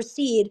they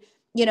proceed,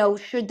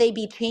 should they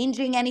be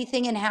changing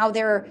anything in how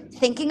they're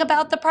thinking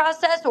about the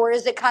process, or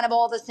is it kind of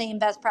all the same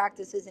best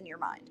practices in your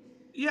mind?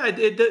 Yeah,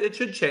 it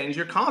should change.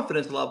 Your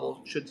confidence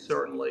level should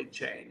certainly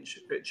change.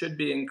 It should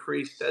be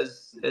increased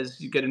as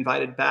you get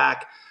invited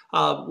back.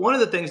 One of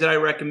the things that I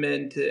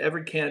recommend to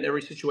every candidate,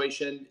 every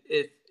situation,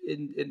 if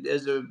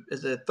as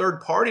a third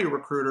party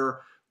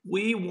recruiter,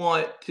 we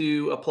want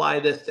to apply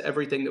this to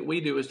everything that we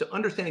do, is to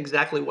understand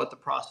exactly what the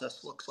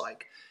process looks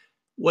like.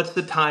 What's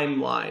the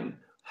timeline?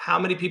 How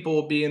many people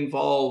will be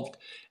involved?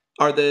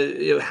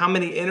 How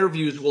many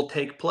interviews will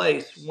take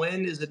place?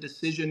 When is a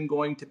decision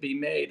going to be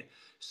made?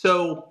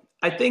 So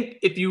I think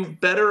if you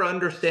better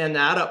understand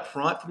that up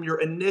front from your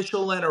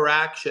initial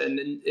interaction,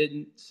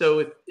 and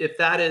so if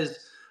that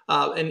is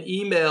an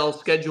email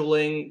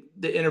scheduling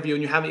the interview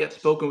and you haven't yet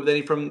spoken with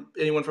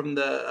anyone from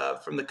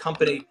the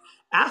company,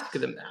 ask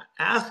them that.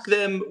 Ask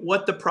them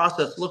what the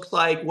process looks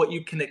like, what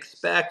you can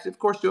expect. Of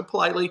course, do it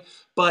politely,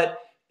 but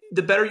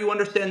the better you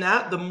understand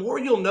that, the more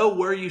you'll know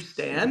where you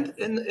stand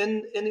in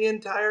the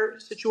entire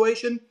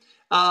situation.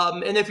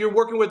 And if you're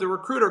working with a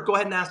recruiter, go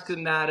ahead and ask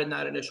them that in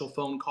that initial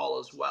phone call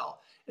as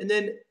well. And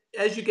then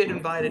as you get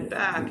invited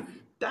back,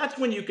 that's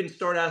when you can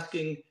start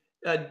asking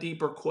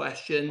deeper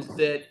questions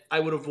that I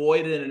would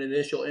avoid in an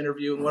initial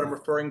interview. And what I'm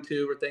referring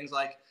to are things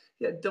like,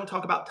 don't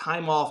talk about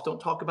time off,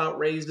 don't talk about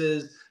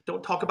raises,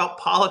 don't talk about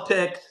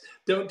politics,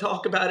 don't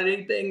talk about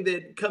anything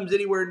that comes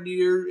anywhere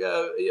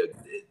near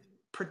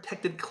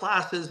protected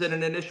classes in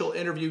an initial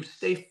interview.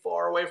 Stay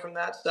far away from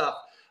that stuff.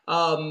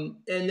 And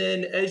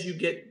then as you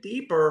get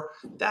deeper,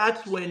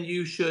 that's when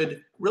you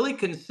should really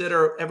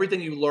consider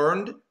everything you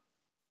learned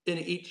in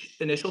each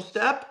initial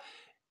step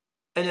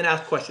and then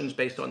ask questions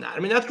based on that. I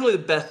mean, that's really the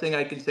best thing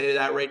I can say to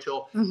that,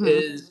 Rachel,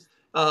 is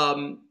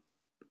I'll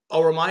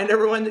remind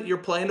everyone that you're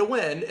playing to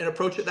win and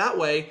approach it that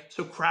way.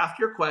 So craft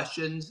your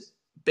questions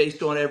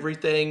based on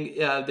everything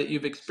that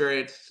you've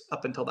experienced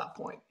up until that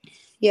point.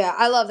 Yeah,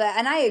 I love that.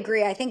 And I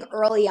agree. I think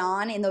early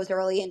on in those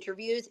early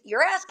interviews,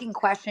 you're asking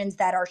questions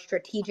that are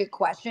strategic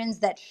questions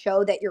that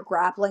show that you're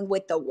grappling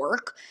with the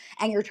work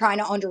and you're trying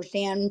to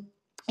understand,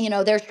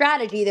 their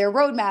strategy, their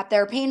roadmap,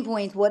 their pain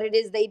points, what it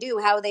is they do,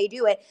 how they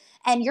do it.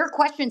 And your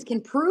questions can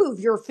prove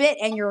your fit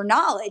and your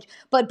knowledge.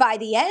 But by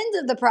the end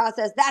of the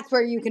process, that's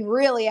where you can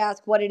really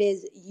ask what it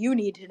is you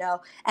need to know.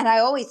 And I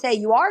always say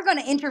you are going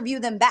to interview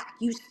them back.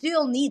 You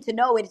still need to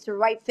know it's the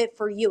right fit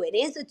for you. It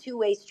is a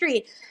two-way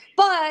street.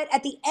 But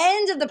at the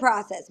end of the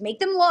process, make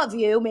them love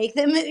you, make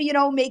them,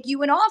 make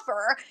you an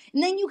offer.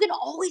 And then you can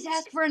always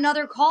ask for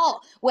another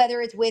call,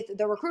 whether it's with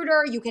the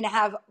recruiter, you can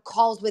have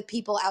calls with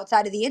people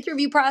outside of the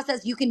interview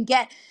process. You can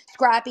get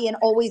scrappy and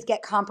always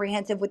get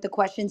comprehensive with the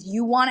questions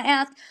you want to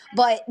ask.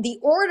 But the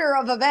order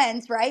of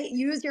events, right?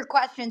 Use your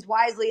questions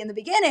wisely in the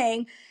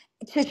beginning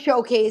to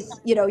showcase,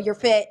 your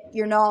fit,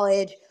 your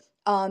knowledge,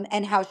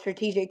 and how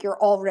strategic you're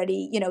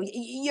already,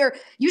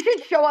 you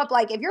should show up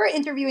like if you're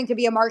interviewing to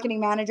be a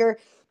marketing manager,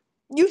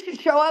 you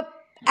should show up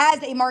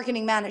as a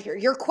marketing manager.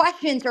 Your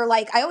questions are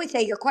like, I always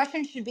say, your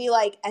questions should be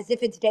like as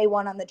if it's day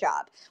one on the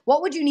job.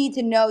 What would you need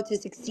to know to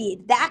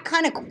succeed? That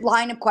kind of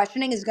line of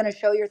questioning is going to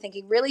show you're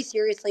thinking really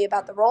seriously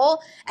about the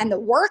role and the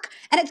work.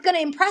 And it's going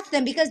to impress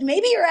them because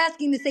maybe you're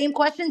asking the same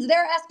questions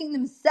they're asking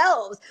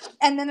themselves.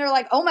 And then they're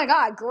like, oh my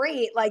God,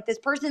 great. Like this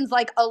person's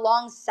like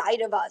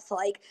alongside of us.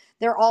 Like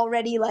they're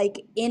already like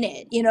in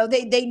it.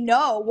 They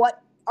know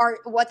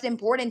what's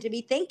important to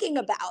be thinking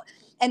about.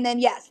 And then,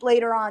 yes,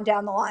 later on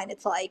down the line,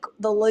 it's like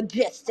the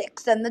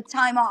logistics and the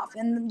time off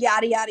and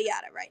yada, yada,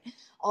 yada, right?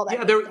 All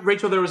that. Yeah,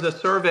 Rachel, there was a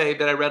survey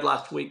that I read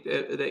last week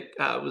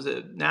that was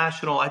a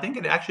national, I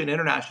think actually an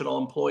international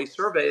employee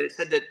survey. It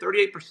said that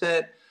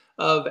 38%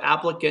 of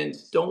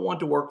applicants don't want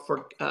to work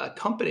for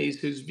companies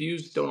whose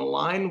views don't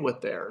align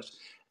with theirs.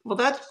 Well,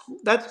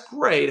 that's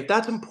great if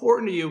that's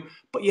important to you,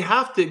 but you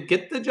have to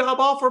get the job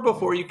offer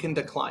before you can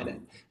decline it.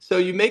 So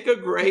you make a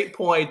great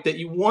point that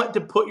you want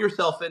to put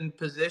yourself in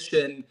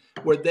position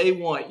where they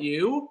want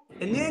you,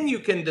 and then you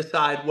can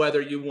decide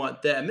whether you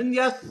want them. And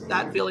yes,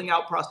 that filling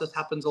out process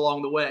happens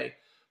along the way,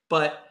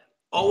 but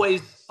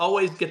always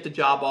get the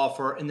job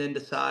offer and then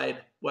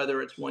decide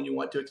whether it's one you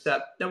want to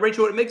accept. Now,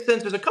 Rachel, it makes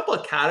sense. There's a couple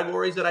of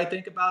categories that I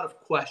think about of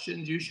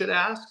questions you should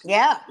ask.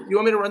 Yeah. You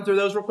want me to run through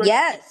those real quick?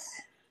 Yes.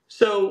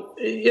 So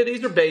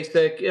these are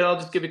basic. I'll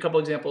just give you a couple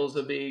examples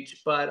of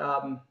each,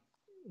 but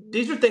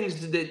these are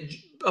things that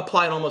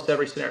apply in almost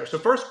every scenario. So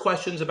first,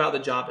 questions about the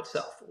job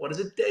itself. What does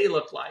a day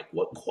look like?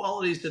 What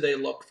qualities do they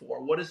look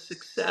for? What does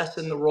success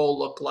in the role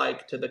look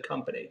like to the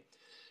company?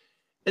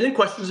 And then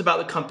questions about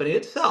the company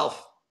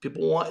itself.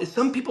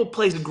 Some people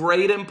place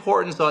great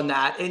importance on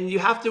that, and you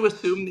have to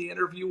assume the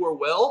interviewer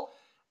will.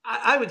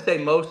 I would say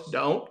most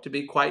don't, to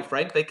be quite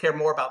frank. They care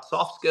more about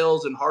soft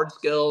skills and hard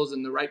skills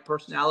and the right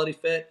personality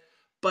fit.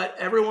 But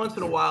every once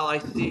in a while, I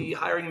see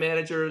hiring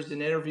managers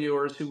and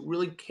interviewers who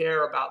really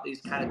care about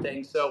these kind of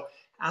things. So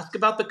ask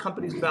about the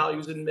company's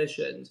values and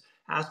missions.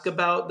 Ask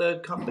about the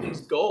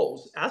company's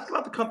goals. Ask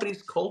about the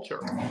company's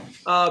culture.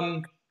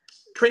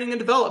 Training and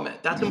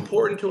development. That's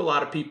important to a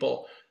lot of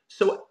people.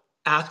 So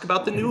ask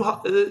about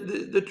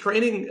the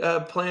training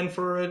plan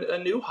for a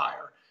new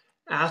hire.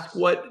 Ask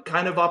what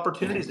kind of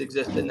opportunities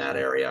exist in that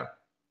area.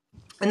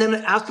 And then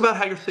ask about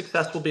how your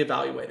success will be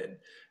evaluated,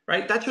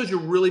 right? That shows you're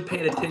really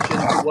paying attention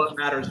to what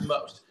matters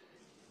most.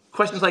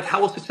 Questions like,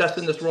 how will success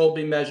in this role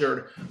be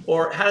measured?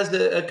 Or how does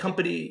a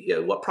company,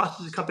 what process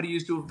does a company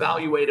use to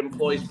evaluate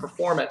employees'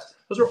 performance?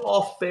 Those are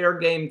all fair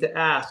game to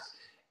ask.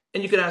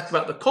 And you can ask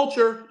about the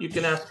culture. You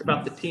can ask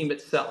about the team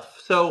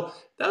itself. So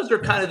those are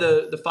kind of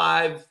the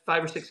five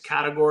or six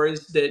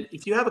categories that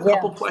if you have a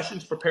couple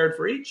questions prepared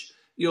for each,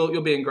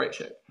 you'll be in great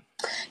shape.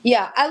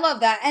 Yeah, I love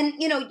that. And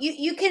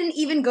you can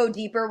even go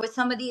deeper with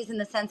some of these in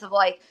the sense of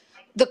like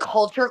the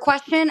culture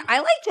question. I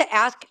like to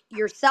ask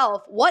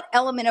yourself, what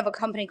element of a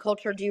company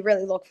culture do you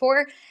really look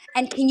for?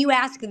 And can you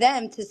ask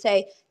them to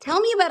say, tell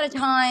me about a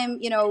time,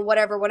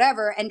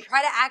 whatever, and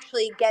try to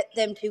actually get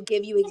them to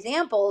give you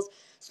examples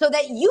so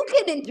that you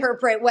can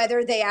interpret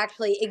whether they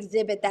actually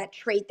exhibit that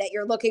trait that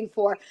you're looking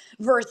for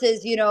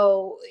versus,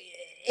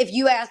 if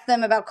you ask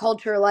them about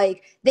culture,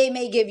 like they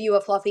may give you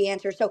a fluffy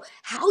answer. So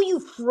how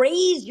you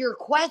phrase your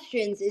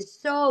questions is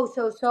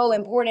so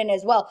important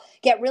as well.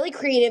 Get really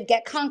creative,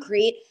 get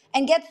concrete,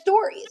 and get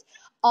stories.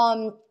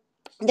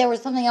 There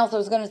was something else I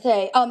was going to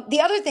say.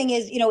 The other thing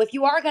is, if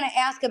you are going to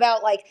ask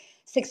about like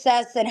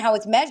success and how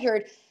it's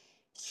measured,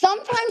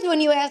 sometimes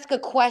when you ask a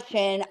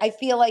question, I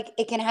feel like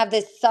it can have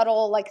this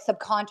subtle, like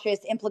subconscious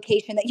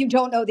implication that you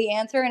don't know the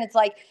answer. And it's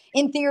like,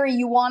 in theory,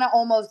 you want to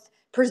almost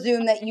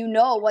presume that you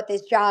know what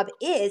this job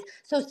is.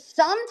 So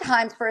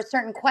sometimes for a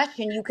certain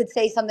question, you could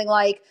say something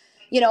like,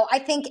 I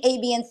think A,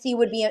 B, and C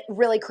would be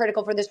really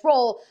critical for this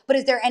role, but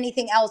is there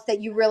anything else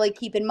that you really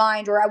keep in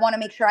mind? Or I want to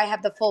make sure I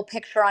have the full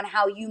picture on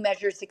how you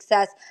measure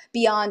success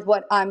beyond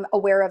what I'm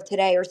aware of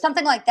today, or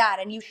something like that.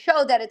 And you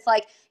show that it's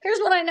like, here's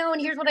what I know and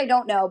here's what I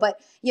don't know. But,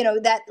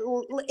 that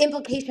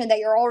implication that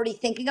you're already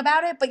thinking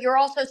about it, but you're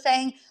also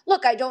saying,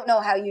 look, I don't know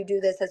how you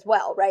do this as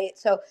well, right?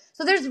 So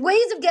there's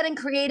ways of getting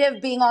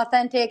creative, being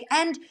authentic,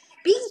 and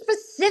be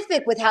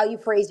specific with how you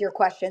phrase your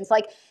questions.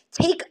 Like,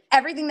 take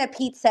everything that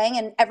Pete's saying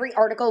and every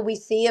article we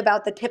see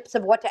about the tips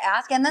of what to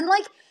ask, and then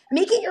like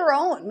make it your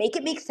own. Make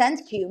it make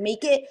sense to you.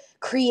 Make it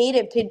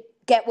creative to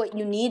get what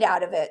you need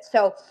out of it.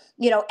 So,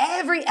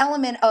 every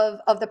element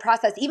of the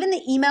process, even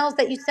the emails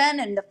that you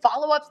send and the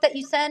follow-ups that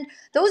you send,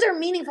 those are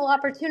meaningful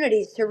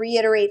opportunities to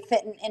reiterate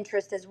fit and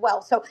interest as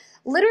well. So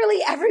literally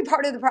every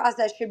part of the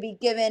process should be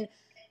given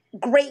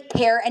great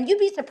care. And you'd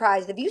be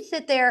surprised if you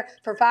sit there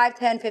for 5,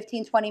 10,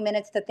 15, 20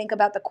 minutes to think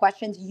about the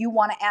questions you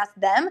want to ask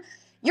them.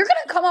 You're going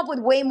to come up with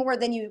way more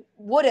than you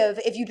would have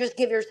if you just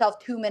give yourself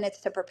 2 minutes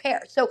to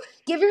prepare. So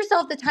give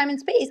yourself the time and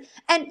space.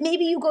 And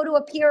maybe you go to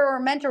a peer or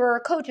a mentor or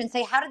a coach and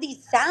say, how do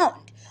these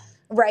sound?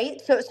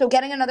 Right? So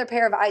getting another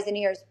pair of eyes and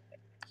ears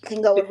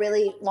can go a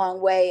really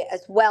long way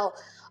as well.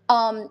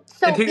 And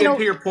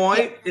to your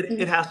point,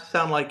 it has to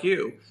sound like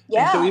you.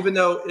 Yeah. And so even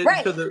though,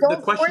 right. so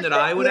the question that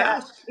I would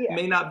ask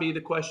may not be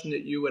the question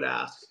that you would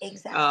ask.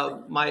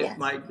 Exactly.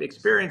 My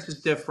experience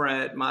is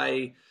different.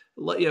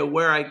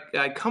 Where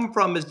I come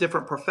from is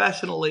different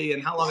professionally,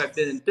 and how long I've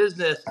been in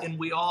business. And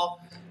we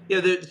all,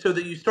 so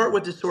that you start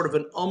with this sort of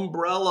an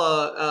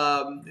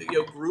umbrella,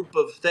 group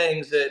of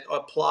things that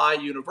apply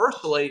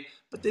universally.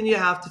 But then you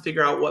have to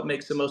figure out what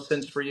makes the most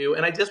sense for you.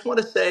 And I just want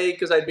to say,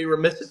 because I'd be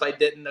remiss if I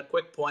didn't, a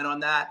quick point on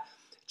that.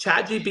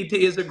 ChatGPT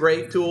is a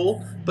great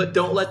tool, but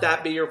don't let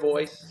that be your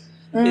voice.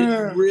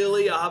 It's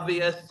really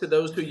obvious to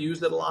those who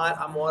use it a lot.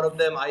 I'm one of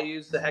them. I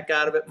use the heck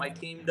out of it. My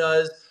team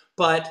does.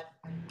 But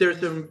there's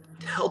some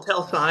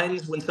telltale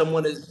signs when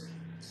someone is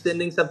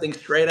sending something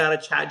straight out of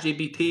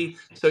ChatGPT.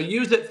 So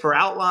use it for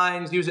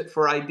outlines, use it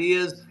for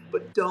ideas,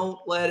 but don't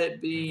let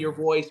it be your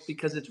voice,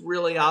 because it's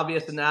really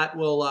obvious, and that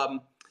will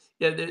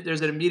there's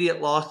an immediate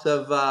loss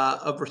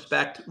of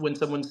respect when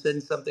someone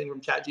sends something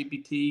from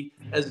ChatGPT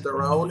as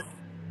their own.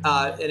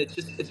 And it's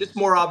just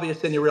more obvious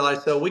than you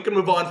realize. So we can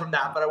move on from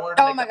that, but I wanted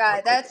to Oh my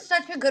God, that's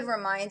such a good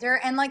reminder.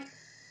 And like,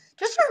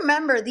 just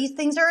remember, these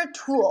things are a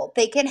tool.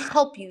 They can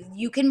help you.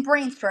 You can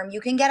brainstorm, you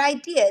can get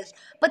ideas,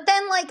 but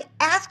then like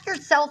ask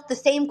yourself the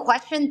same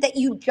question that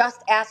you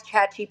just asked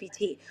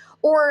ChatGPT,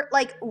 or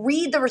like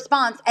read the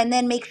response and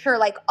then make sure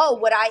like, oh,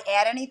 would I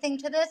add anything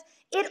to this?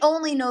 It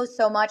only knows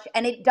so much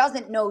and it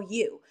doesn't know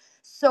you.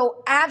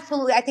 So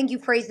absolutely, I think you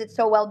phrased it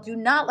so well. Do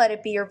not let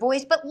it be your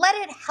voice, but let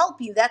it help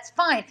you. That's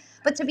fine.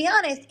 But to be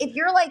honest, if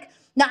you're like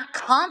not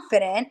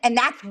confident and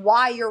that's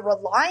why you're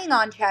relying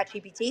on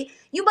ChatGPT,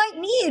 you might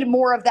need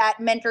more of that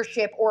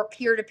mentorship or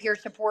peer-to-peer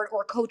support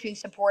or coaching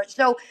support.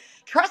 So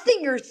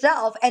trusting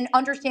yourself and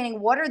understanding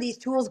what are these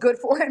tools good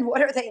for and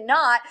what are they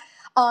not.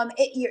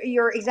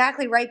 You're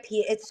exactly right,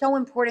 Pete. It's so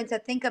important to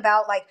think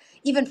about, like,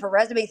 even for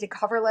resumes and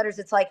cover letters,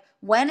 it's like,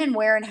 when and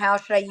where and how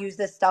should I use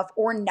this stuff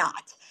or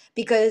not?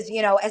 Because,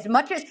 as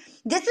much as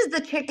this is the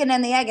chicken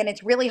and the egg, and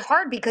it's really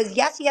hard because,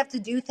 yes, you have to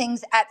do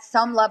things at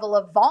some level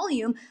of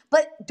volume,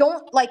 but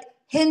don't like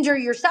hinder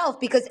yourself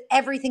because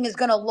everything is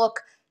going to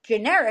look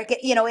generic.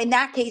 In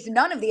that case,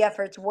 none of the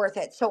effort's worth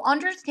it. So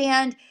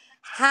understand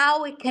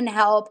how it can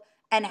help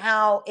and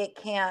how it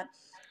can't.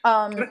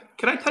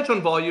 Can I touch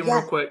on volume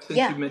real quick, since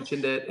you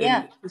mentioned it?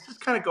 And this is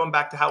kind of going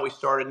back to how we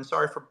started, and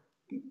sorry for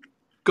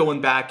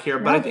going back here,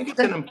 but I think it's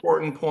an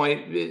important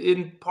point.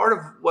 In part of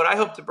what I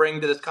hope to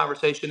bring to this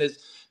conversation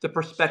is the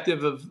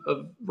perspective of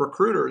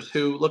recruiters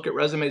who look at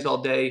resumes all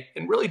day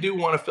and really do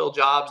want to fill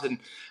jobs. And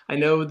I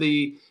know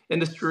the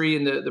industry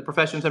and the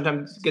profession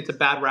sometimes gets a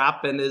bad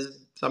rap and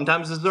is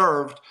sometimes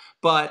deserved,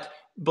 but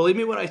believe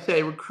me when I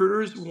say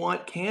recruiters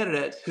want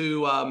candidates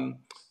who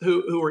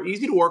are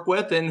easy to work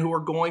with and who are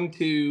going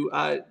to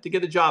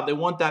get the job. They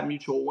want that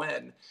mutual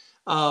win.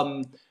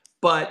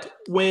 But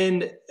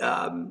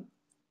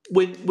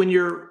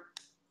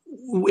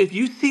if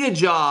you see a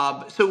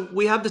job, so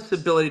we have this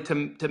ability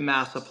to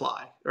mass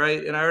apply,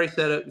 right? And I already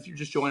said it, if you're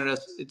just joining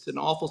us, it's an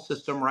awful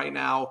system right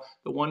now,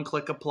 the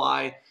one-click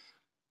apply.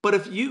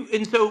 But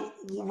so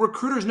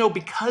recruiters know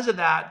because of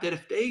that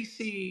if they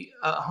see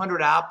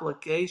 100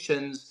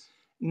 applications,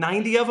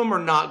 90 of them are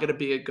not going to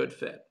be a good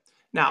fit.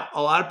 Now,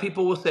 a lot of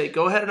people will say,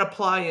 go ahead and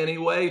apply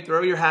anyway,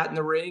 throw your hat in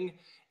the ring.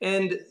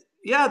 And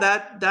yeah,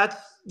 that's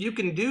you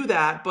can do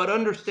that, but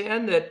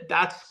understand that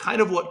that's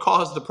kind of what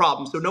caused the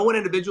problem. So no one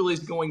individually is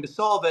going to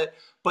solve it,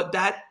 but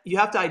that you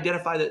have to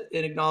identify that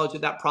and acknowledge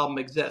that problem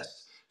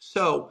exists.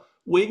 So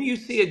when you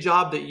see a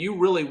job that you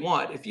really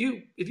want, if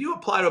you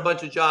apply to a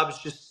bunch of jobs,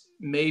 just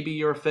maybe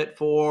you're a fit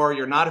for,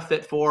 you're not a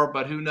fit for,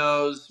 but who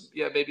knows?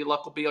 Yeah, maybe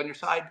luck will be on your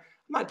side. I'm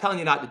not telling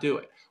you not to do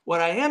it. What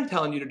I am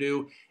telling you to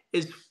do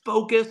is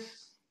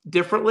focus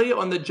differently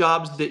on the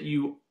jobs that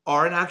you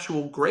are an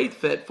actual great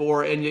fit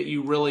for and that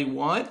you really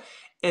want,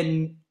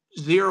 and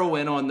zero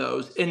in on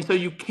those. And so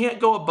you can't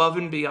go above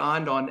and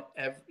beyond on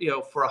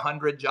for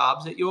 100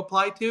 jobs that you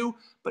apply to,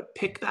 but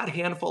pick that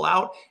handful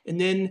out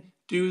and then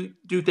do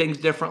things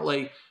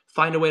differently.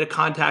 Find a way to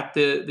contact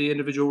the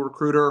individual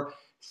recruiter,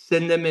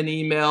 send them an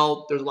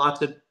email. There's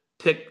lots of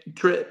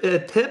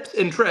tips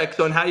and tricks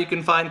on how you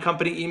can find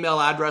company email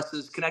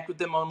addresses, connect with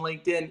them on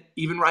LinkedIn,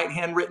 even write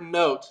handwritten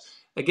notes.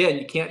 Again,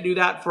 you can't do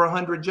that for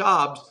 100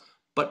 jobs,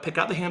 but pick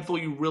out the handful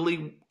you're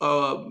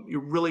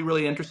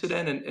really interested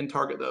in and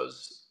target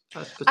those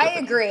I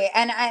specifically. agree.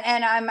 And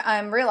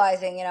I'm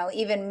realizing,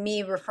 even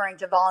me referring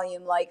to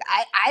volume, like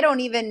I don't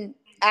even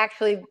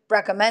actually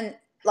recommend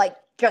like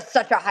just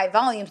such a high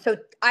volume. So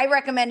I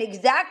recommend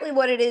exactly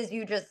what it is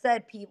you just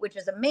said, Pete, which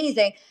is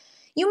amazing.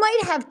 You might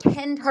have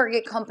 10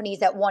 target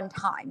companies at one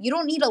time. You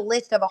don't need a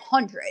list of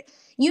 100.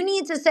 You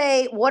need to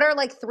say, what are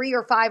like 3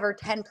 or 5 or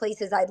 10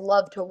 places I'd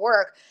love to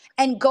work,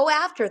 and go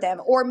after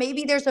them. Or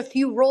maybe there's a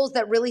few roles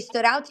that really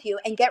stood out to you,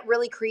 and get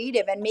really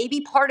creative. And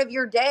maybe part of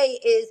your day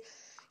is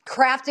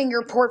crafting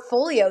your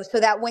portfolio so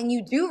that when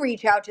you do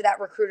reach out to that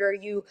recruiter,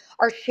 you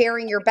are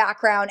sharing your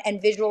background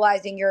and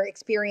visualizing your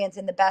experience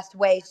in the best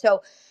way.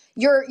 So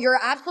you're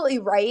absolutely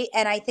right.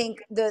 And I think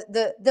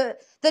the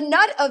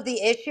nut of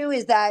the issue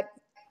is that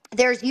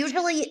there's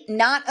usually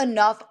not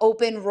enough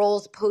open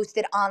roles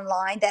posted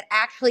online that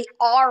actually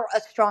are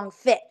a strong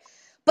fit.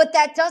 But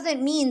that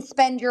doesn't mean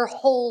spend your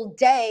whole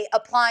day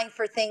applying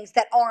for things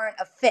that aren't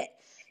a fit.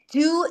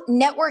 Do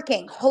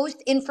networking,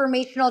 host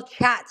informational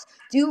chats,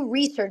 do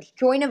research,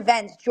 join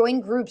events,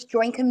 join groups,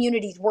 join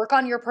communities, work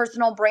on your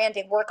personal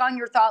branding, work on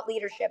your thought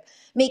leadership,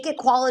 make it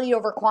quality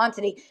over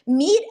quantity.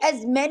 Meet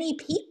as many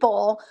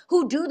people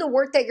who do the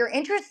work that you're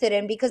interested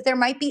in, because there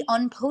might be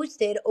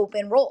unposted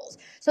open roles.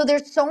 So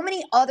there's so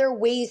many other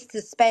ways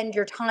to spend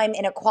your time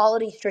in a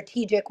quality,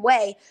 strategic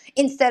way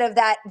instead of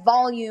that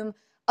volume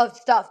of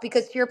stuff.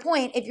 Because to your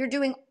point, if you're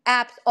doing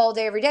apps all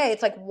day, every day,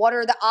 it's like, what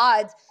are the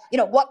odds?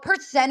 What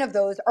percent of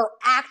those are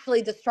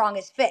actually the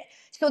strongest fit?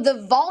 So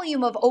the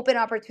volume of open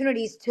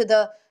opportunities to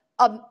the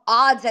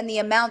odds and the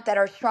amount that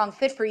are strong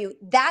fit for you,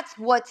 that's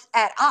what's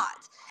at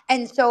odds.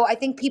 And so I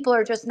think people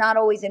are just not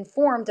always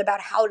informed about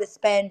how to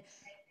spend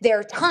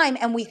their time.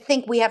 And we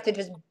think we have to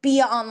just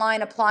be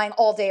online applying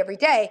all day, every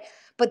day.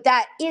 But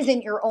that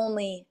isn't your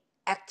only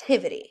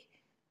activity.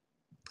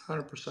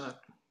 100%.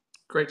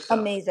 Great stuff.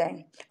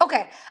 Amazing.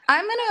 Okay,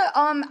 I'm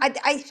gonna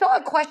I saw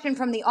a question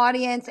from the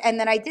audience, and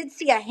then I did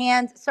see a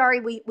hand. Sorry,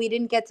 we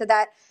didn't get to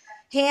that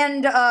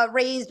hand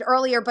raised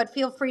earlier, but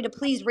feel free to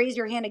please raise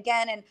your hand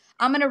again, and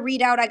I'm gonna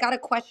read out. I got a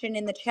question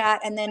in the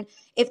chat, and then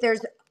if there's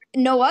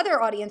no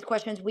other audience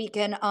questions, we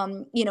can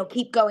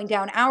keep going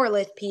down our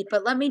list, Pete.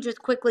 But let me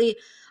just quickly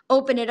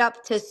open it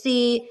up to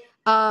see.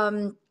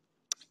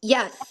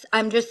 Yes,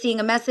 I'm just seeing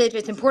a message.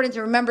 It's important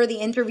to remember the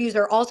interviews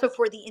are also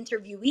for the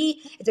interviewee.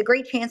 It's a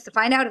great chance to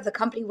find out if the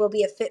company will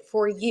be a fit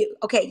for you.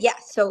 Okay,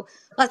 yes. So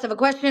less of a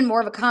question, more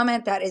of a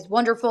comment. That is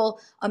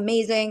wonderful,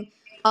 amazing.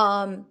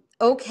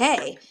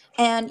 Okay.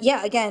 And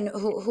yeah, again,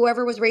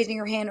 whoever was raising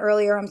your hand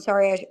earlier, I'm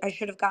sorry, I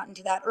should have gotten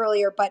to that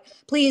earlier, but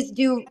please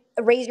do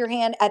raise your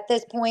hand at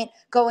this point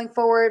going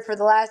forward for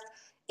the last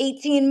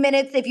 18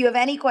 minutes. If you have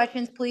any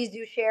questions, please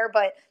do share.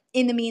 But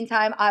in the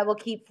meantime, I will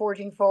keep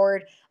forging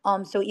forward.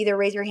 So either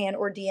raise your hand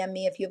or DM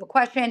me if you have a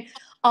question.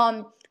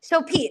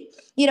 So Pete,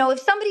 if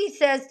somebody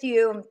says to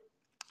you,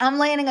 I'm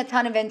landing a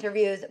ton of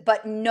interviews,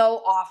 but no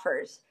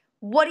offers,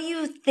 what do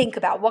you think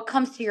about? What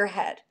comes to your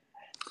head?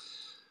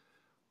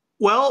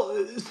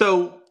 Well,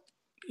 so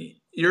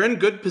you're in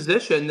good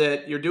position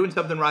that you're doing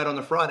something right on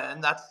the front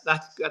end.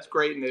 That's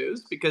great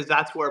news, because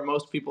that's where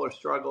most people are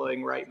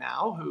struggling right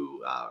now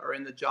who are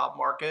in the job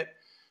market.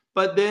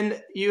 But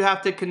then you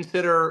have to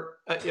consider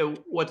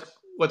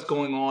what's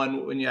going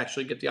on when you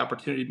actually get the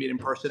opportunity to meet in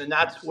person, and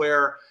that's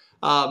where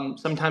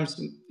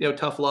sometimes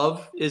tough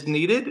love is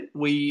needed.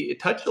 We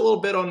touched a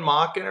little bit on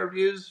mock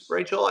interviews,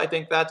 Rachel. I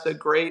think that's a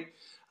great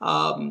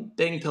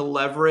thing to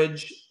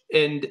leverage,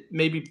 and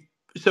maybe.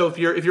 So if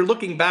you're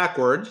looking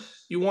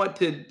backwards, you want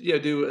to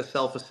do a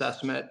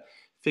self-assessment,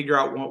 figure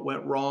out what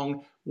went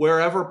wrong.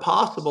 Wherever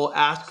possible,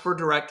 ask for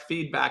direct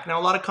feedback. Now,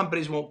 a lot of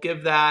companies won't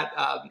give that.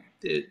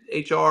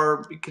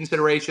 HR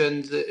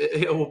considerations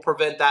it will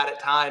prevent that at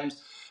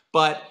times,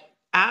 but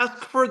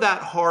ask for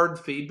that hard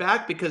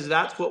feedback, because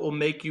that's what will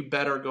make you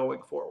better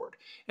going forward.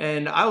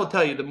 And I will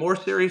tell you, the more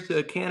serious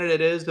a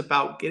candidate is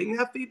about getting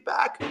that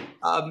feedback,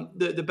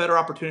 the better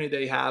opportunity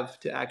they have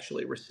to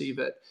actually receive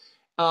it.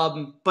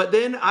 But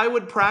then I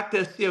would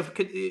practice, you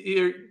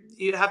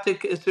have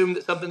to assume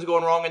that something's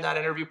going wrong in that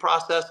interview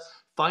process.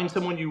 Find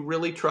someone you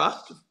really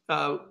trust,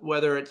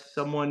 whether it's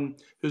someone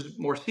who's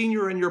more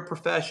senior in your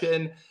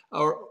profession,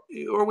 or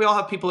we all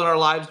have people in our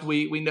lives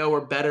we know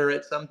are better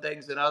at some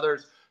things than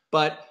others.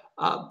 But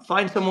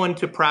find someone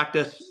to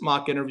practice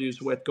mock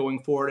interviews with going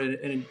forward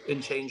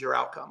and change your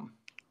outcome.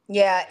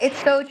 Yeah,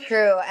 it's so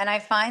true. And I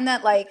find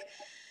that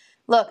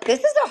look, this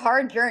is a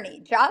hard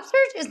journey. Job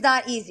search is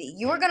not easy.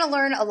 You are going to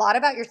learn a lot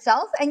about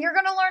yourself, and you're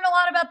going to learn a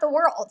lot about the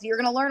world. You're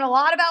going to learn a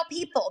lot about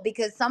people,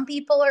 because some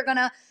people are going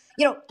to,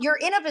 you're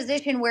in a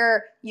position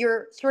where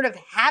you're sort of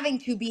having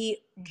to be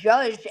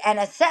judged and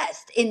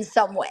assessed in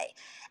some way.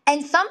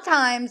 And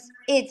sometimes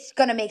it's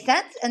going to make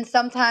sense, and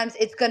sometimes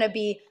it's going to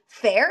be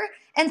fair,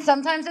 and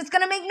sometimes it's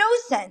going to make no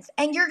sense.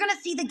 And you're going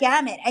to see the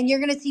gamut, and you're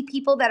going to see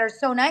people that are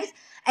so nice,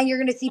 and you're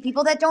going to see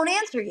people that don't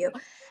answer you.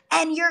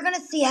 And you're going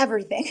to see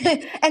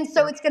everything. And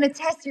so it's going to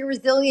test your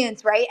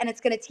resilience, right? And it's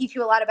going to teach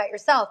you a lot about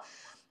yourself.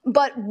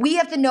 but we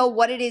have to know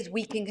what it is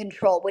we can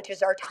control, which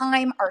is our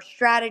time, our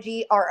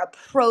strategy, our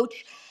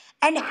approach,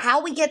 and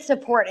how we get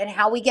support and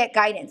how we get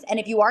guidance. And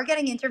if you are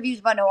getting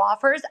interviews but no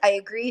offers, I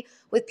agree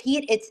with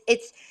Pete.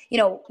 It's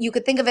you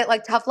could think of it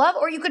like tough love,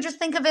 or you could just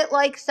think of it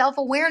like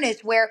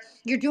self-awareness, where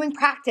you're doing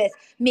practice.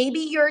 Maybe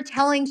you're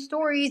telling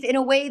stories in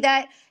a way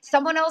that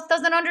someone else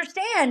doesn't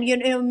understand.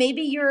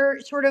 Maybe you're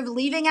sort of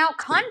leaving out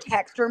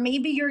context, or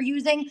maybe you're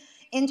using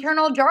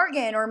internal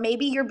jargon, or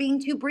maybe you're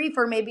being too brief,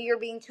 or maybe you're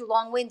being too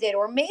long-winded,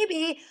 or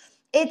maybe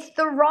it's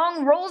the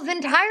wrong roles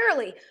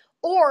entirely.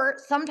 Or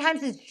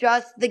sometimes it's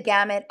just the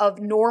gamut of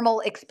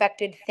normal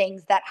expected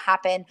things that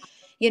happen,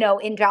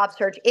 in job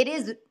search. It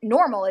is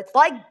normal. It's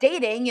like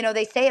dating,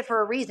 they say it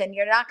for a reason.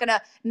 You're not going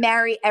to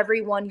marry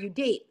everyone you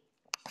date.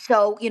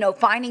 So,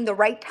 finding the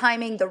right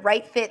timing, the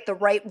right fit, the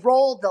right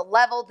role, the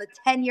level, the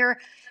tenure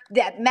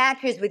that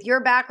matches with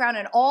your background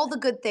and all the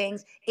good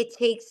things, it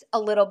takes a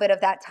little bit of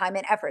that time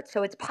and effort.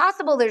 So it's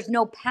possible there's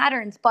no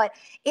patterns, but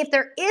if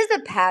there is a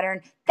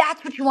pattern,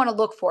 that's what you want to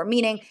look for.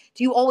 Meaning,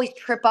 do you always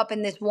trip up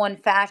in this one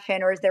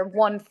fashion, or is there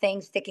one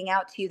thing sticking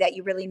out to you that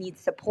you really need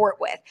support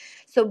with?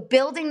 So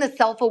building the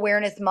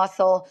self-awareness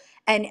muscle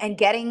and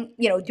getting,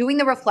 doing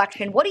the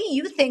reflection. What do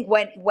you think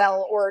went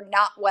well or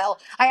not well?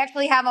 I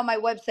actually have on my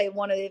website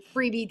one of the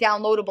freebie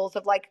downloadables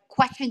of like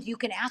questions you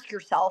can ask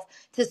yourself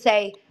to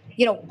say,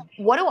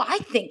 what do I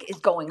think is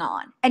going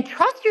on? And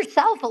trust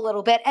yourself a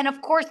little bit. And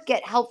of course,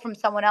 get help from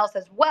someone else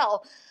as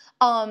well.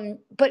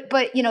 But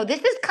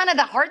this is kind of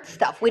the hard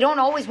stuff. We don't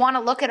always want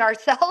to look at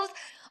ourselves.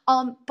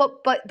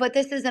 But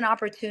this is an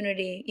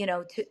opportunity,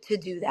 to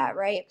do that,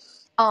 right?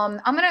 I'm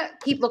gonna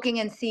keep looking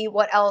and see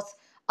what else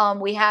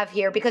we have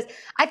here, because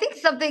I think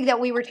something that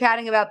we were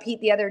chatting about,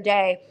 Pete, the other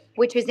day,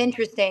 which is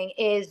interesting,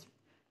 is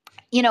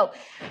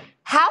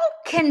how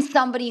can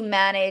somebody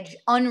manage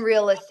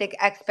unrealistic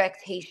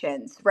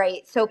expectations,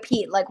 right? So,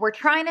 Pete, like, we're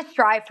trying to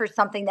strive for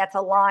something that's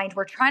aligned.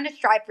 We're trying to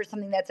strive for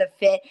something that's a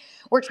fit.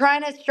 We're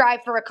trying to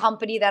strive for a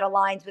company that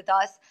aligns with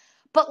us.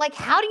 But, like,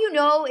 how do you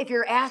know if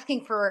you're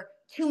asking for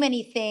too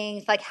many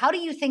things? Like, how do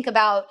you think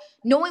about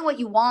knowing what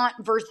you want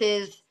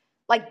versus,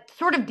 like,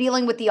 sort of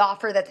dealing with the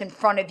offer that's in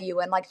front of you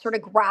and, like, sort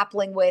of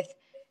grappling with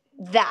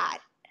that?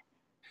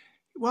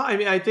 Well, I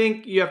mean, I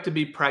think you have to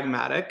be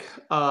pragmatic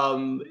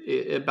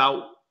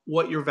about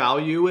what your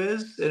value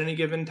is at any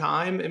given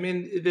time. I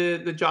mean,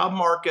 the job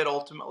market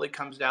ultimately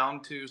comes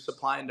down to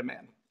supply and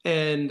demand,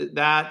 and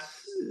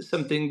that's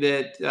something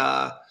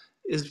that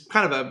is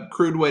kind of a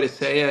crude way to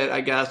say it,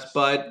 I guess,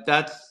 but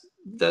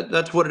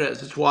that's what it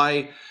is. It's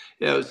why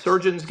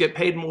surgeons get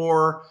paid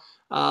more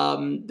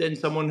than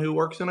someone who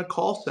works in a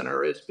call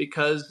center. It's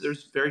because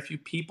there's very few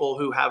people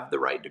who have the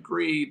right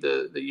degree,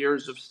 the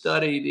years of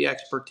study, the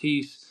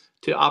expertise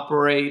to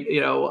operate,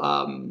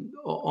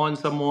 on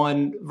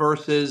someone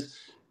versus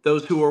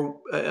those who are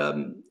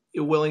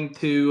willing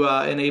to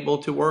and able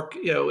to work,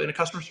 in a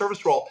customer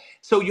service role.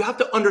 So you have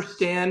to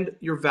understand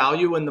your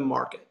value in the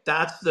market.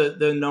 That's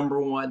the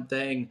number one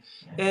thing,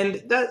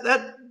 and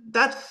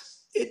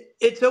that's it.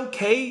 It's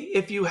okay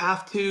if you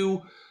have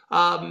to,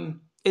 or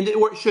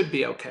it should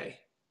be okay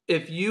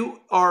if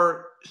you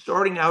are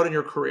starting out in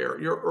your career,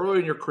 you're early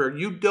in your career,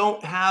 you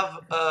don't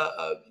have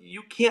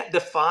you can't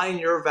define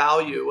your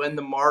value in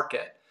the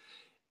market.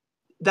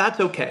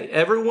 That's okay.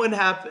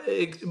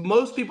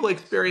 Most people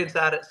experience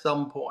that at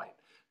some point.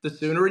 The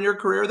sooner in your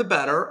career, the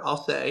better,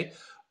 I'll say.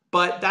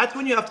 But that's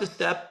when you have to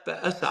step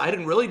aside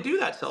and really do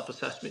that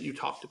self-assessment you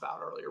talked about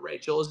earlier,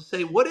 Rachel, is to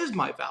say, what is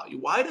my value?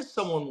 Why does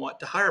someone want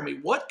to hire me?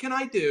 What can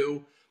I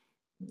do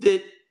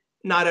that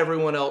not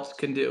everyone else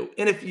can do?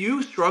 And if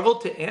you struggle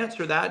to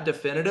answer that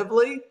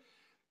definitively,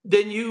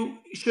 then you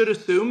should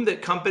assume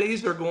that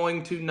companies are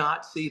going to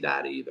not see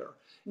that either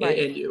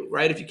in you,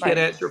 right? If you can't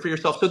answer for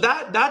yourself. So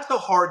that's a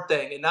hard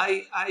thing. And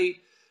I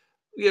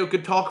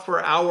could talk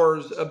for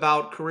hours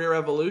about career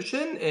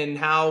evolution and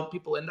how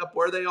people end up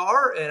where they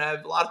are. And I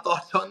have a lot of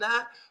thoughts on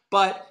that,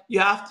 but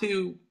you have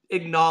to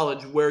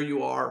acknowledge where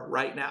you are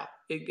right now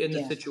in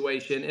the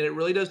situation. And it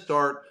really does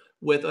start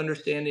with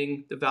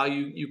understanding the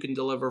value you can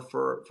deliver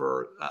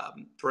for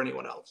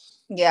anyone else.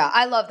 Yeah,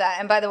 I love that.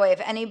 And by the way,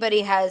 if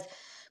anybody has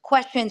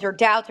questions or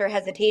doubts or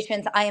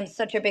hesitations, I am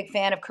such a big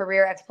fan of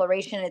career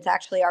exploration. It's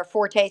actually our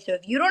forte. So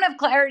if you don't have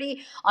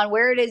clarity on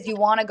where it is you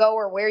want to go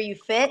or where you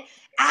fit,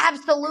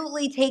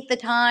 absolutely take the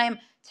time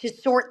to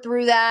sort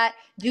through that,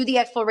 do the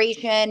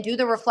exploration, do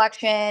the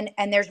reflection,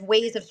 and there's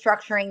ways of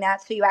structuring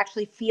that so you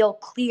actually feel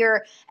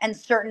clear and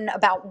certain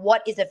about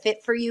what is a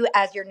fit for you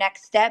as your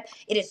next step.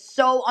 It is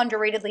so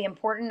underratedly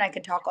important. I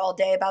could talk all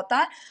day about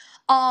that.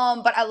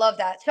 But I love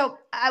that. So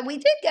we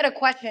did get a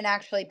question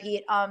actually,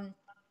 Pete.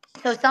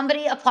 So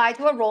somebody applied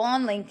to a role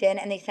on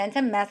LinkedIn and they sent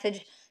a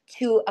message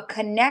to a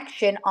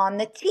connection on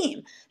the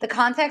team. The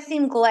contact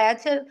seemed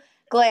glad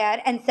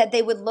and said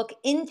they would look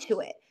into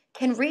it.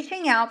 Can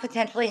reaching out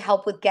potentially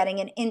help with getting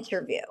an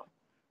interview?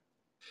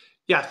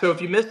 Yeah. So if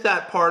you missed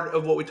that part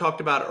of what we talked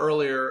about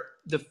earlier,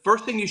 the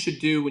first thing you should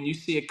do when you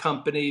see a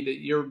company that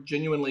you're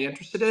genuinely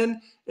interested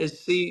in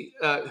is see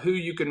who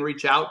you can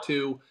reach out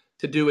to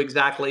do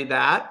exactly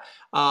that.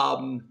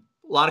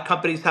 A lot of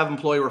companies have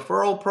employee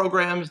referral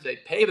programs. They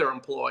pay their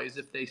employees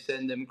if they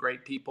send them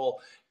great people.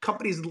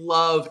 Companies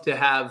love to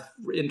have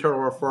internal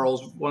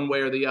referrals one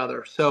way or the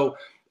other. So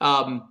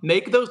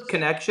make those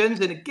connections.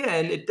 And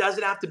again, it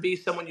doesn't have to be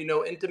someone you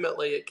know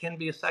intimately. It can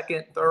be a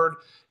second, third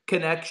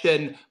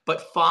connection,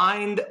 but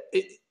find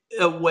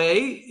a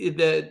way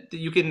that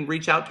you can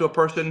reach out to a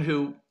person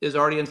who is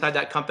already inside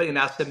that company and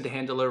ask them to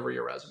hand deliver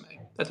your resume.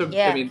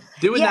 I mean,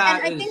 doing Yeah.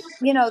 And that I is,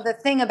 think, the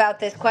thing about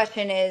this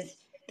question is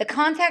the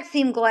contact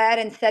seemed glad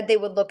and said they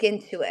would look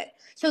into it.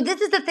 So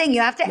this is the thing.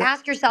 You have to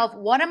ask yourself,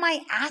 what am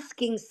I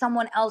asking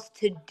someone else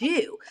to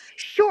do?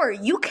 Sure,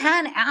 you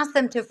can ask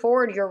them to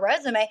forward your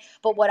resume,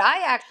 but what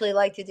I actually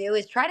like to do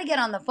is try to get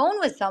on the phone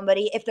with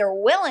somebody if they're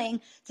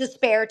willing to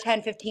spare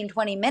 10, 15,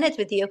 20 minutes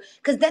with you,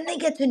 because then they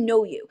get to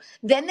know you.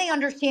 Then they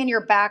understand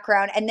your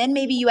background, and then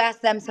maybe you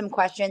ask them some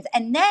questions,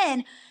 and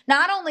then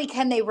not only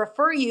can they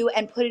refer you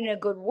and put in a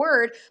good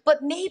word,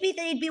 but maybe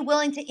they'd be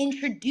willing to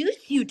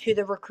introduce you to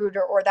the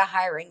recruiter or the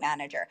hiring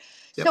manager.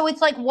 So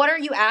it's like, what are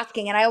you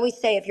asking? And I always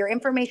say, if your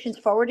information's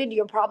forwarded,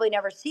 you'll probably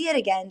never see it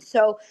again.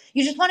 So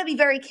you just want to be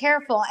very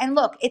careful. And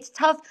look, it's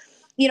tough.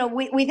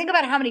 We think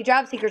about how many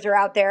job seekers are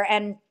out there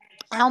and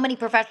how many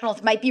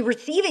professionals might be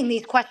receiving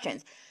these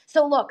questions.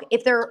 So look,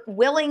 if they're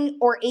willing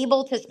or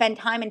able to spend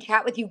time and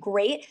chat with you,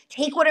 great.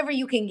 Take whatever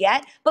you can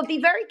get, but be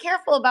very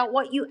careful about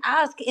what you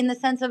ask, in the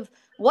sense of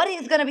what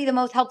is going to be the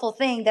most helpful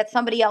thing that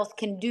somebody else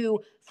can do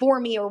for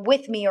me or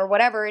with me or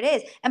whatever it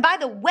is. And by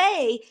the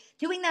way,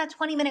 doing that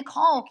 20-minute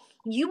call,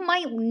 you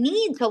might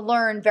need to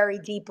learn very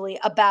deeply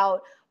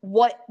about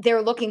what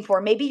they're looking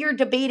for. Maybe you're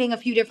debating a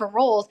few different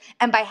roles,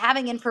 and by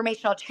having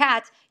informational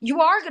chats, you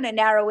are going to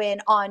narrow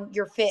in on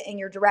your fit and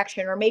your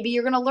direction, or maybe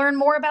you're going to learn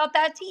more about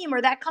that team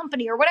or that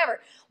company or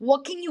whatever.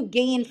 What can you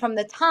gain from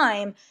the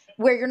time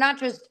where you're not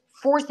just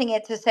forcing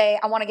it to say,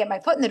 I want to get my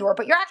foot in the door,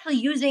 but you're actually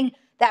using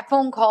that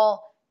phone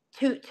call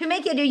to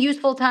make it a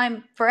useful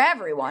time for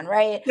everyone,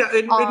 right? yeah,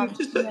 and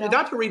just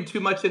not to read too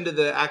much into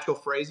the actual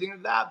phrasing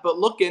of that, but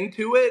look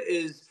into it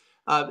is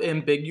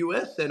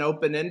ambiguous and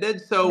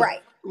open-ended. So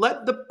Right.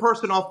 let the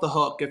person off the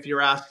hook if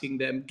you're asking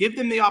them. Give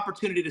them the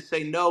opportunity to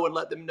say no and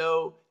let them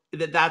know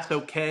that that's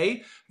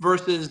okay,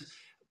 versus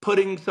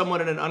putting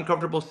someone in an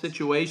uncomfortable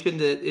situation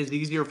that is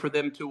easier for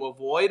them to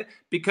avoid,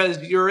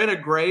 because you're in a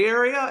gray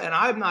area, and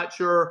I'm not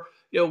sure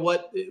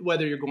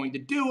whether you're going to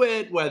do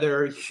it,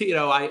 whether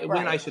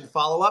when I should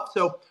follow up.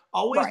 So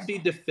always Right. be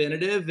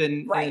definitive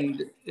and Right.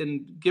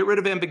 get rid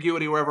of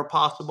ambiguity wherever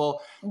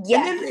possible. And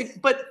Yes. then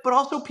but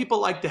also people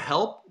like to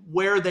help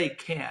where they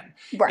can.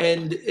 Right.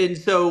 And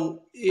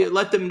so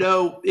let them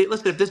know,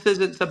 listen, if this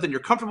isn't something you're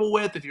comfortable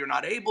with, if you're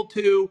not able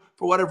to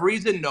for whatever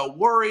reason, no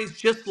worries,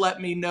 just let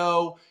me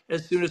know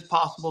as soon as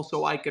possible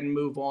so I can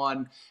move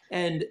on.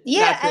 And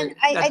Yeah, and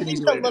I that's an think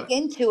easy the way to do it. look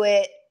into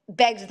it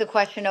begs the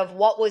question of,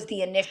 what was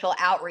the initial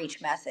outreach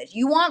message?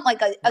 You want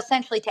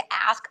essentially to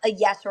ask a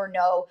yes or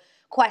no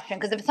question,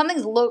 because if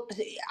something's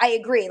I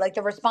agree, like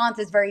the response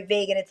is very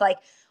vague, and it's like,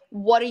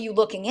 what are you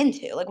looking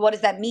into? Like, what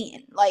does that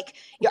mean? Like,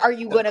 are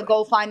you going to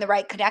go find the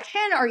right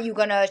connection? Are you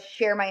going to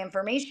share my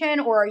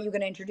information, or are you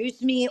going to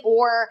introduce me,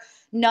 or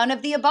none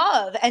of the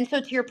above? And so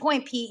to your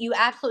point, Pete, you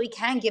absolutely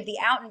can give the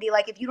out and be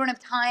like, if you don't have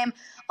time,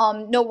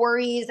 no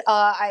worries.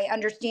 I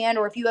understand.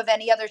 Or if you have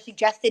any other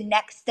suggested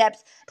next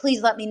steps,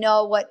 please let me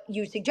know what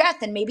you suggest.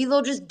 And maybe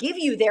they'll just give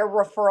you their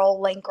referral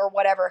link or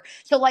whatever.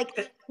 So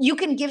you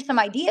can give some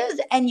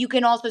ideas, and you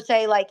can also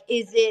say,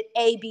 is it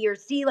A, B, or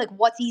C? Like,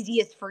 what's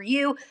easiest for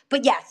you?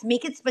 But yes,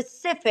 make it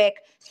specific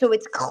so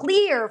it's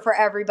clear for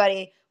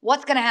everybody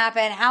what's going to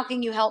happen, how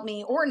can you help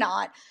me or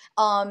not,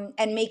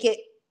 and make it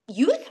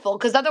useful,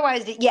 because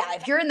otherwise,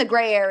 if you're in the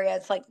gray area,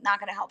 it's not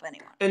going to help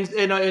anyone.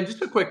 And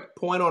just a quick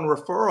point on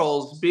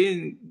referrals,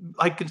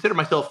 I consider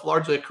myself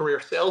largely a career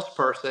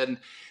salesperson.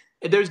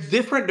 There's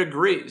different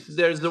degrees.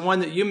 There's the one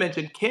that you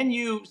mentioned. Can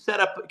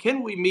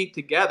we meet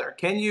together?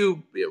 Can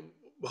you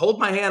hold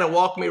my hand and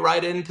walk me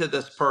right into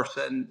this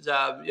person's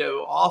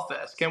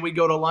office? Can we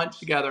go to lunch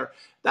together?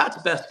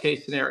 That's best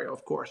case scenario,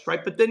 of course,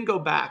 right? But then go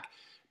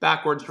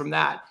backwards from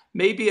that.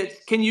 Maybe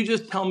it's, can you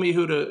just tell me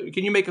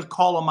can you make a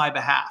call on my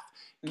behalf?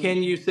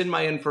 Can you send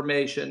my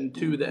information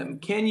to them?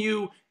 Can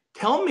you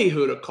tell me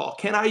who to call?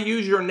 Can I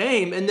use your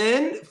name? And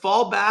then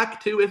fall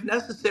back to, if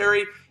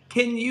necessary,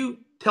 can you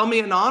tell me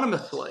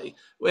anonymously?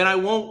 And I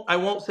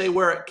won't say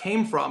where it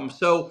came from.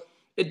 So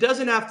it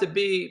doesn't have to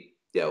be,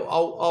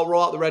 I'll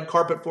roll out the red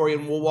carpet for you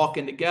and we'll walk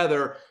in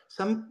together.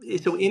 So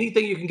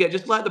anything you can get,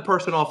 just let the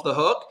person off the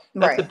hook.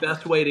 That's the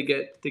best way to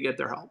get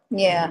their help.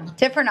 Yeah,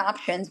 different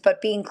options,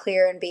 but being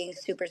clear and being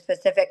super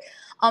specific.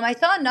 I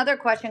saw another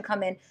question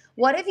come in.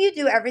 What if you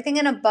do everything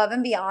and above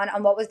and beyond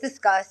on what was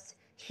discussed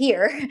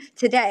here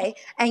today,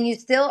 and you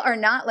still are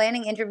not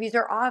landing interviews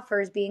or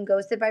offers, being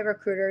ghosted by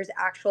recruiters,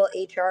 actual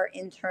HR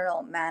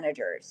internal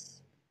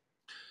managers?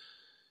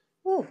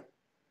 Ooh.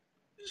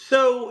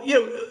 So,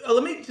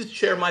 let me just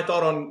share my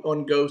thought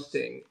on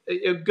ghosting.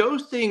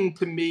 Ghosting,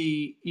 to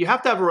me, you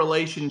have to have a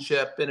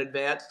relationship in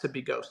advance to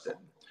be ghosted.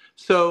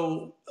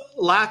 So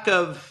lack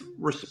of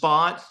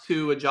response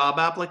to a job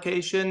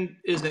application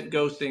isn't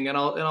ghosting, and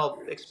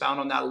I'll expound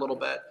on that a little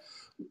bit.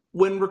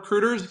 When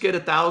recruiters get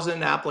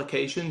 1,000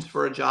 applications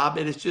for a job,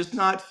 it is just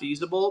not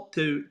feasible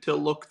to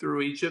look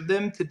through each of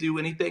them to do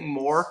anything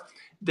more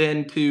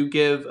than to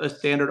give a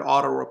standard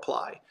auto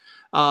reply.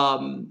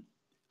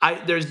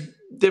 There's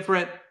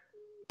different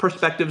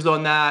perspectives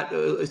on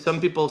that.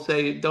 Some people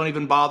say don't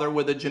even bother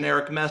with a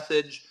generic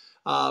message.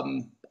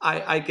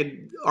 I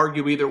could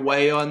argue either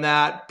way on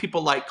that.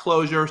 People like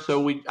closure,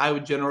 so I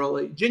would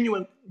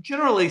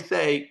generally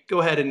say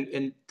go ahead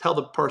and tell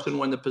the person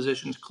when the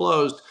position's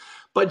closed.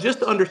 But just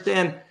to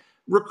understand,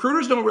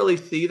 recruiters don't really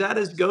see that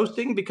as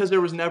ghosting because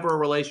there was never a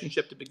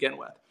relationship to begin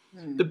with.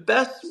 The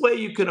best way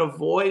you can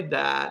avoid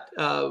that,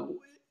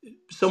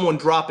 someone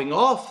dropping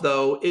off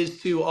though,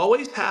 is to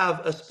always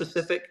have a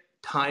specific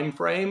time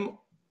frame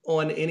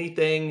on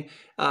anything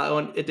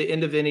at the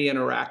end of any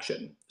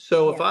interaction.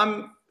 So if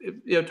I'm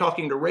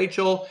talking to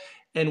Rachel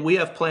and we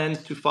have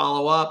plans to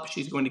follow up,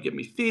 she's going to give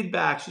me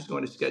feedback, she's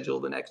going to schedule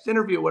the next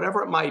interview,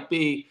 whatever it might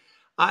be,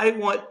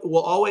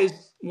 will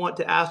always want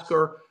to ask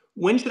her,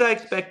 when should I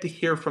expect to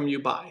hear from you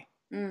by?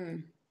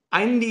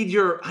 I need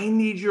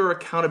your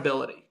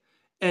accountability.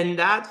 And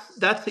that's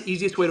the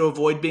easiest way to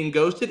avoid being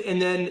ghosted.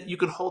 And then you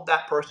can hold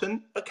that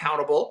person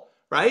accountable,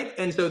 right?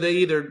 And so they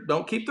either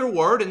don't keep their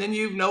word, and then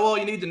you know all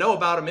you need to know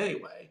about them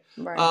anyway.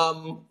 Right.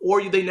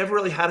 Or they never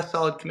really had a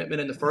solid commitment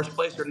in the first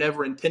place or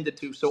never intended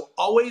to. So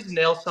always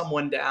nail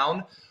someone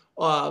down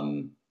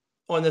on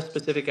the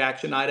specific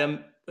action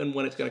item and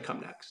when it's going to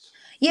come next.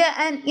 Yeah.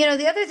 And,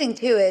 the other thing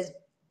too is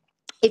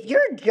if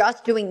you're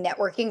just doing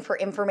networking for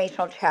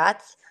informational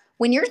chats,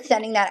 when you're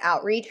sending that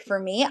outreach, for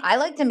me, I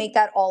like to make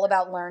that all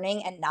about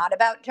learning and not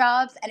about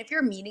jobs. And if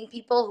you're meeting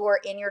people who are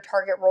in your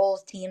target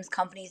roles, teams,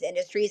 companies,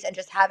 industries, and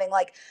just having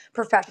like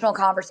professional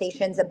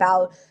conversations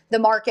about the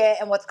market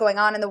and what's going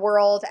on in the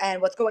world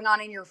and what's going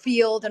on in your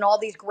field and all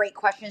these great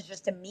questions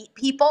just to meet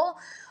people,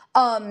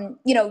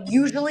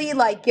 usually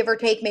like give or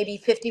take maybe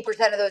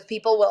 50% of those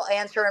people will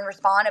answer and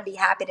respond and be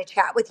happy to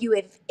chat with you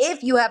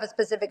if you have a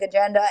specific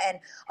agenda and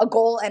a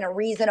goal and a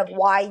reason of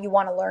why you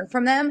want to learn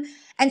from them.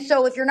 And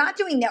so if you're not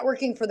doing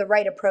networking for the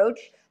right approach,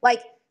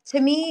 like to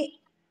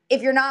me,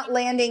 if you're not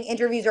landing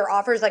interviews or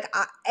offers, like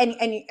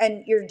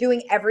and you're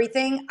doing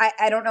everything,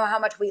 I don't know how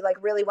much we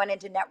like really went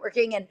into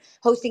networking and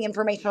hosting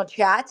informational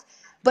chats,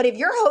 but if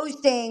you're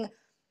hosting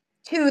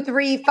 2,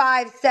 3,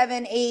 5,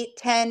 7, 8,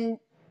 10,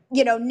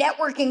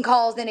 networking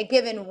calls in a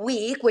given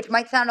week, which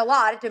might sound a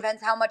lot, it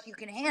depends how much you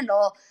can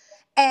handle,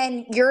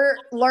 and you're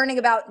learning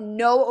about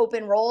no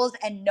open roles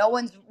and no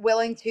one's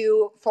willing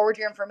to forward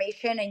your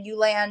information and you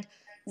land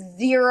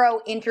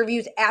 0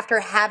 interviews after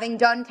having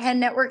done 10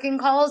 networking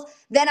calls,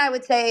 then I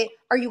would say,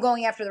 are you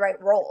going after the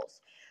right roles?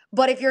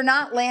 But if you're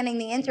not landing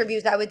the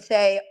interviews, I would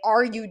say,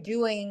 are you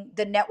doing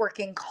the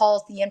networking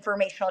calls, the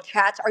informational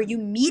chats? Are you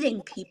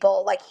meeting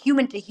people like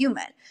human to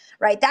human,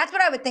 right? That's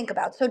what I would think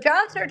about. So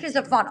job search is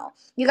a funnel.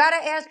 You got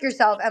to ask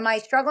yourself, am I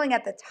struggling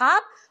at the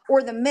top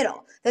or the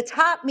middle? The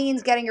top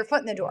means getting your foot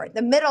in the door.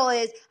 The middle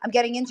is I'm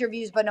getting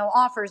interviews but no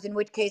offers, in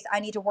which case I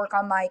need to work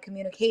on my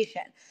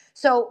communication.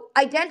 So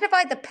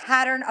identify the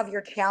pattern of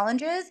your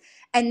challenges,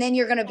 and then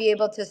you're going to be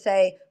able to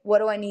say, what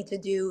do I need to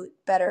do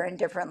better and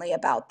differently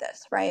about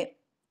this, right?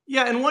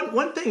 Yeah, and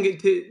one thing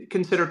to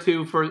consider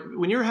too, for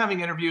when you're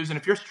having interviews and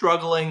if you're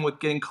struggling with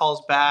getting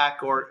calls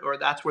back or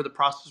that's where the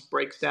process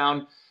breaks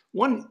down,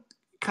 one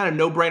kind of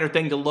no-brainer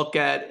thing to look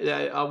at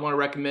I want to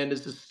recommend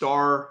is the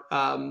STAR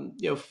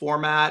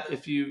format.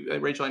 If you,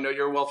 Rachel, I know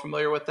you're well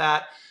familiar with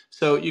that.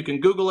 So you can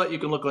Google it, you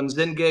can look on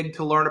Zengig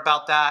to learn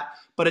about that.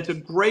 But it's a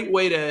great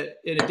way to,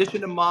 in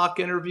addition to mock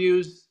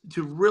interviews,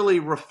 to really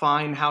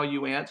refine how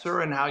you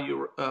answer and how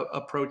you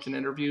approach an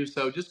interview.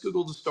 So just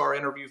Google the STAR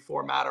interview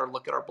format or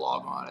look at our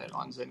blog on it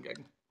on Zengig.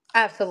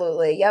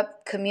 Absolutely.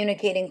 Yep.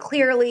 Communicating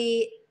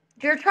clearly.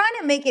 You're trying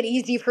to make it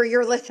easy for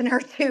your listener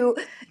to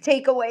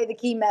take away the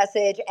key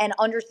message and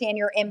understand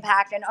your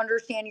impact and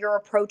understand your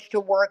approach to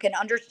work and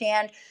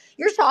understand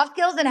your soft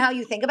skills and how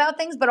you think about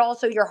things, but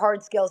also your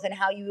hard skills and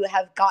how you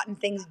have gotten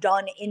things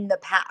done in the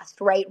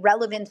past, right?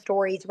 Relevant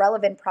stories,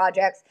 relevant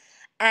projects.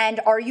 And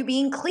are you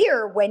being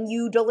clear when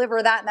you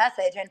deliver that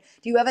message? And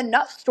do you have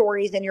enough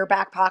stories in your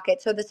back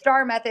pocket? So the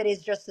STAR method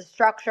is just the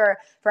structure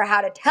for how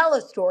to tell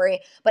a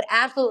story, but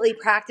absolutely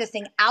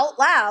practicing out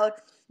loud,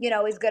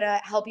 is going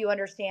to help you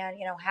understand,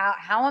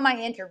 how am I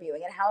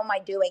interviewing and how am I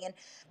doing? And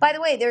by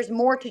the way, there's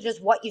more to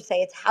just what you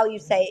say. It's how you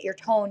say it, your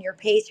tone, your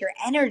pace, your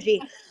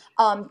energy,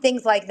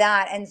 things like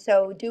that. And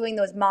so doing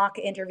those mock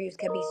interviews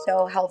can be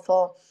so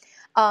helpful.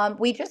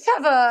 We just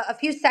have a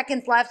few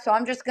seconds left, so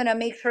I'm just going to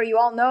make sure you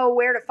all know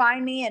where to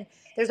find me. And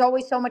there's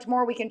always so much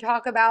more we can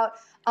talk about.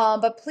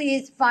 But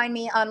please find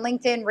me on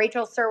LinkedIn,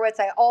 Rachel Serwetz.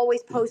 I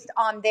always post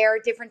on there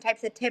different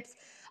types of tips.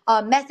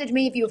 Message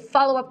me if you have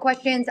follow-up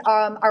questions.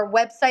 Our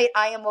website,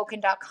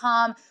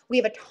 iamwoken.com. We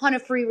have a ton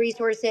of free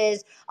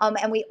resources,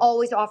 and we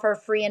always offer a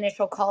free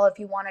initial call if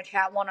you want to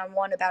chat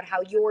one-on-one about how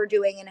you're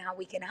doing and how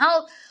we can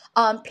help.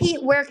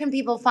 Pete, where can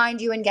people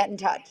find you and get in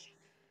touch?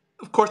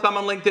 Of course, I'm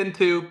on LinkedIn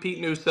too, Pete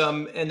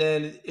Newsome. And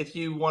then if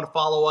you want to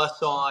follow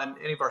us on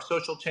any of our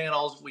social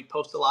channels, we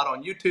post a lot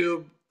on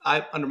YouTube,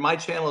 under my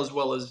channel, as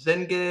well as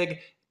ZenGig,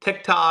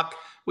 TikTok.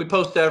 We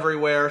post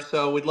everywhere.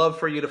 So we'd love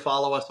for you to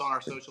follow us on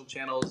our social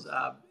channels,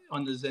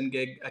 on the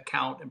ZenGig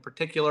account in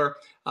particular.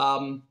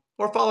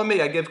 Or follow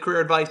me. I give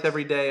career advice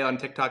every day on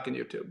TikTok and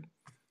YouTube.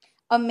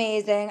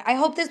 Amazing. I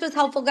hope this was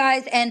helpful,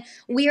 guys. And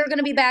we are going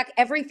to be back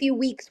every few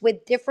weeks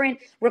with different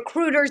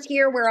recruiters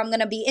here where I'm going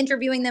to be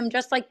interviewing them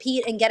just like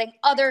Pete and getting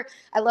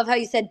I love how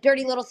you said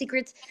dirty little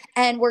secrets.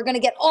 And we're going to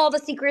get all the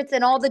secrets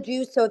and all the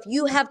juice. So if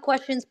you have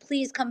questions,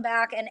 please come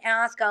back and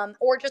ask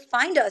or just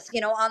find us,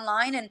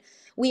 online. And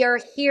we are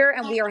here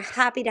and we are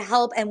happy to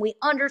help. And we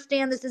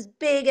understand this is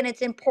big and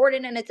it's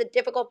important and it's a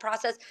difficult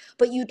process,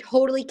 but you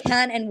totally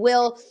can and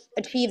will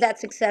achieve that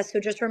success. So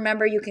just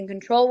remember, you can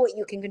control what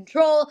you can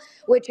control,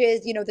 which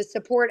is, the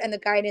support and the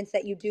guidance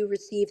that you do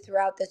receive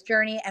throughout this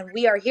journey. And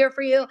we are here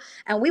for you.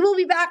 And we will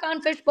be back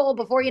on Fishbowl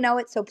before you know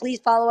it. So please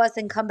follow us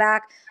and come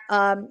back.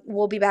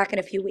 We'll be back in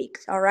a few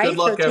weeks. All right. Good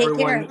luck, so take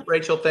everyone. care.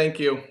 Rachel, thank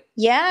you.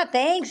 Yeah,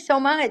 thanks so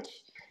much.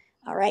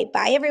 All right.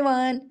 Bye,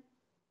 everyone.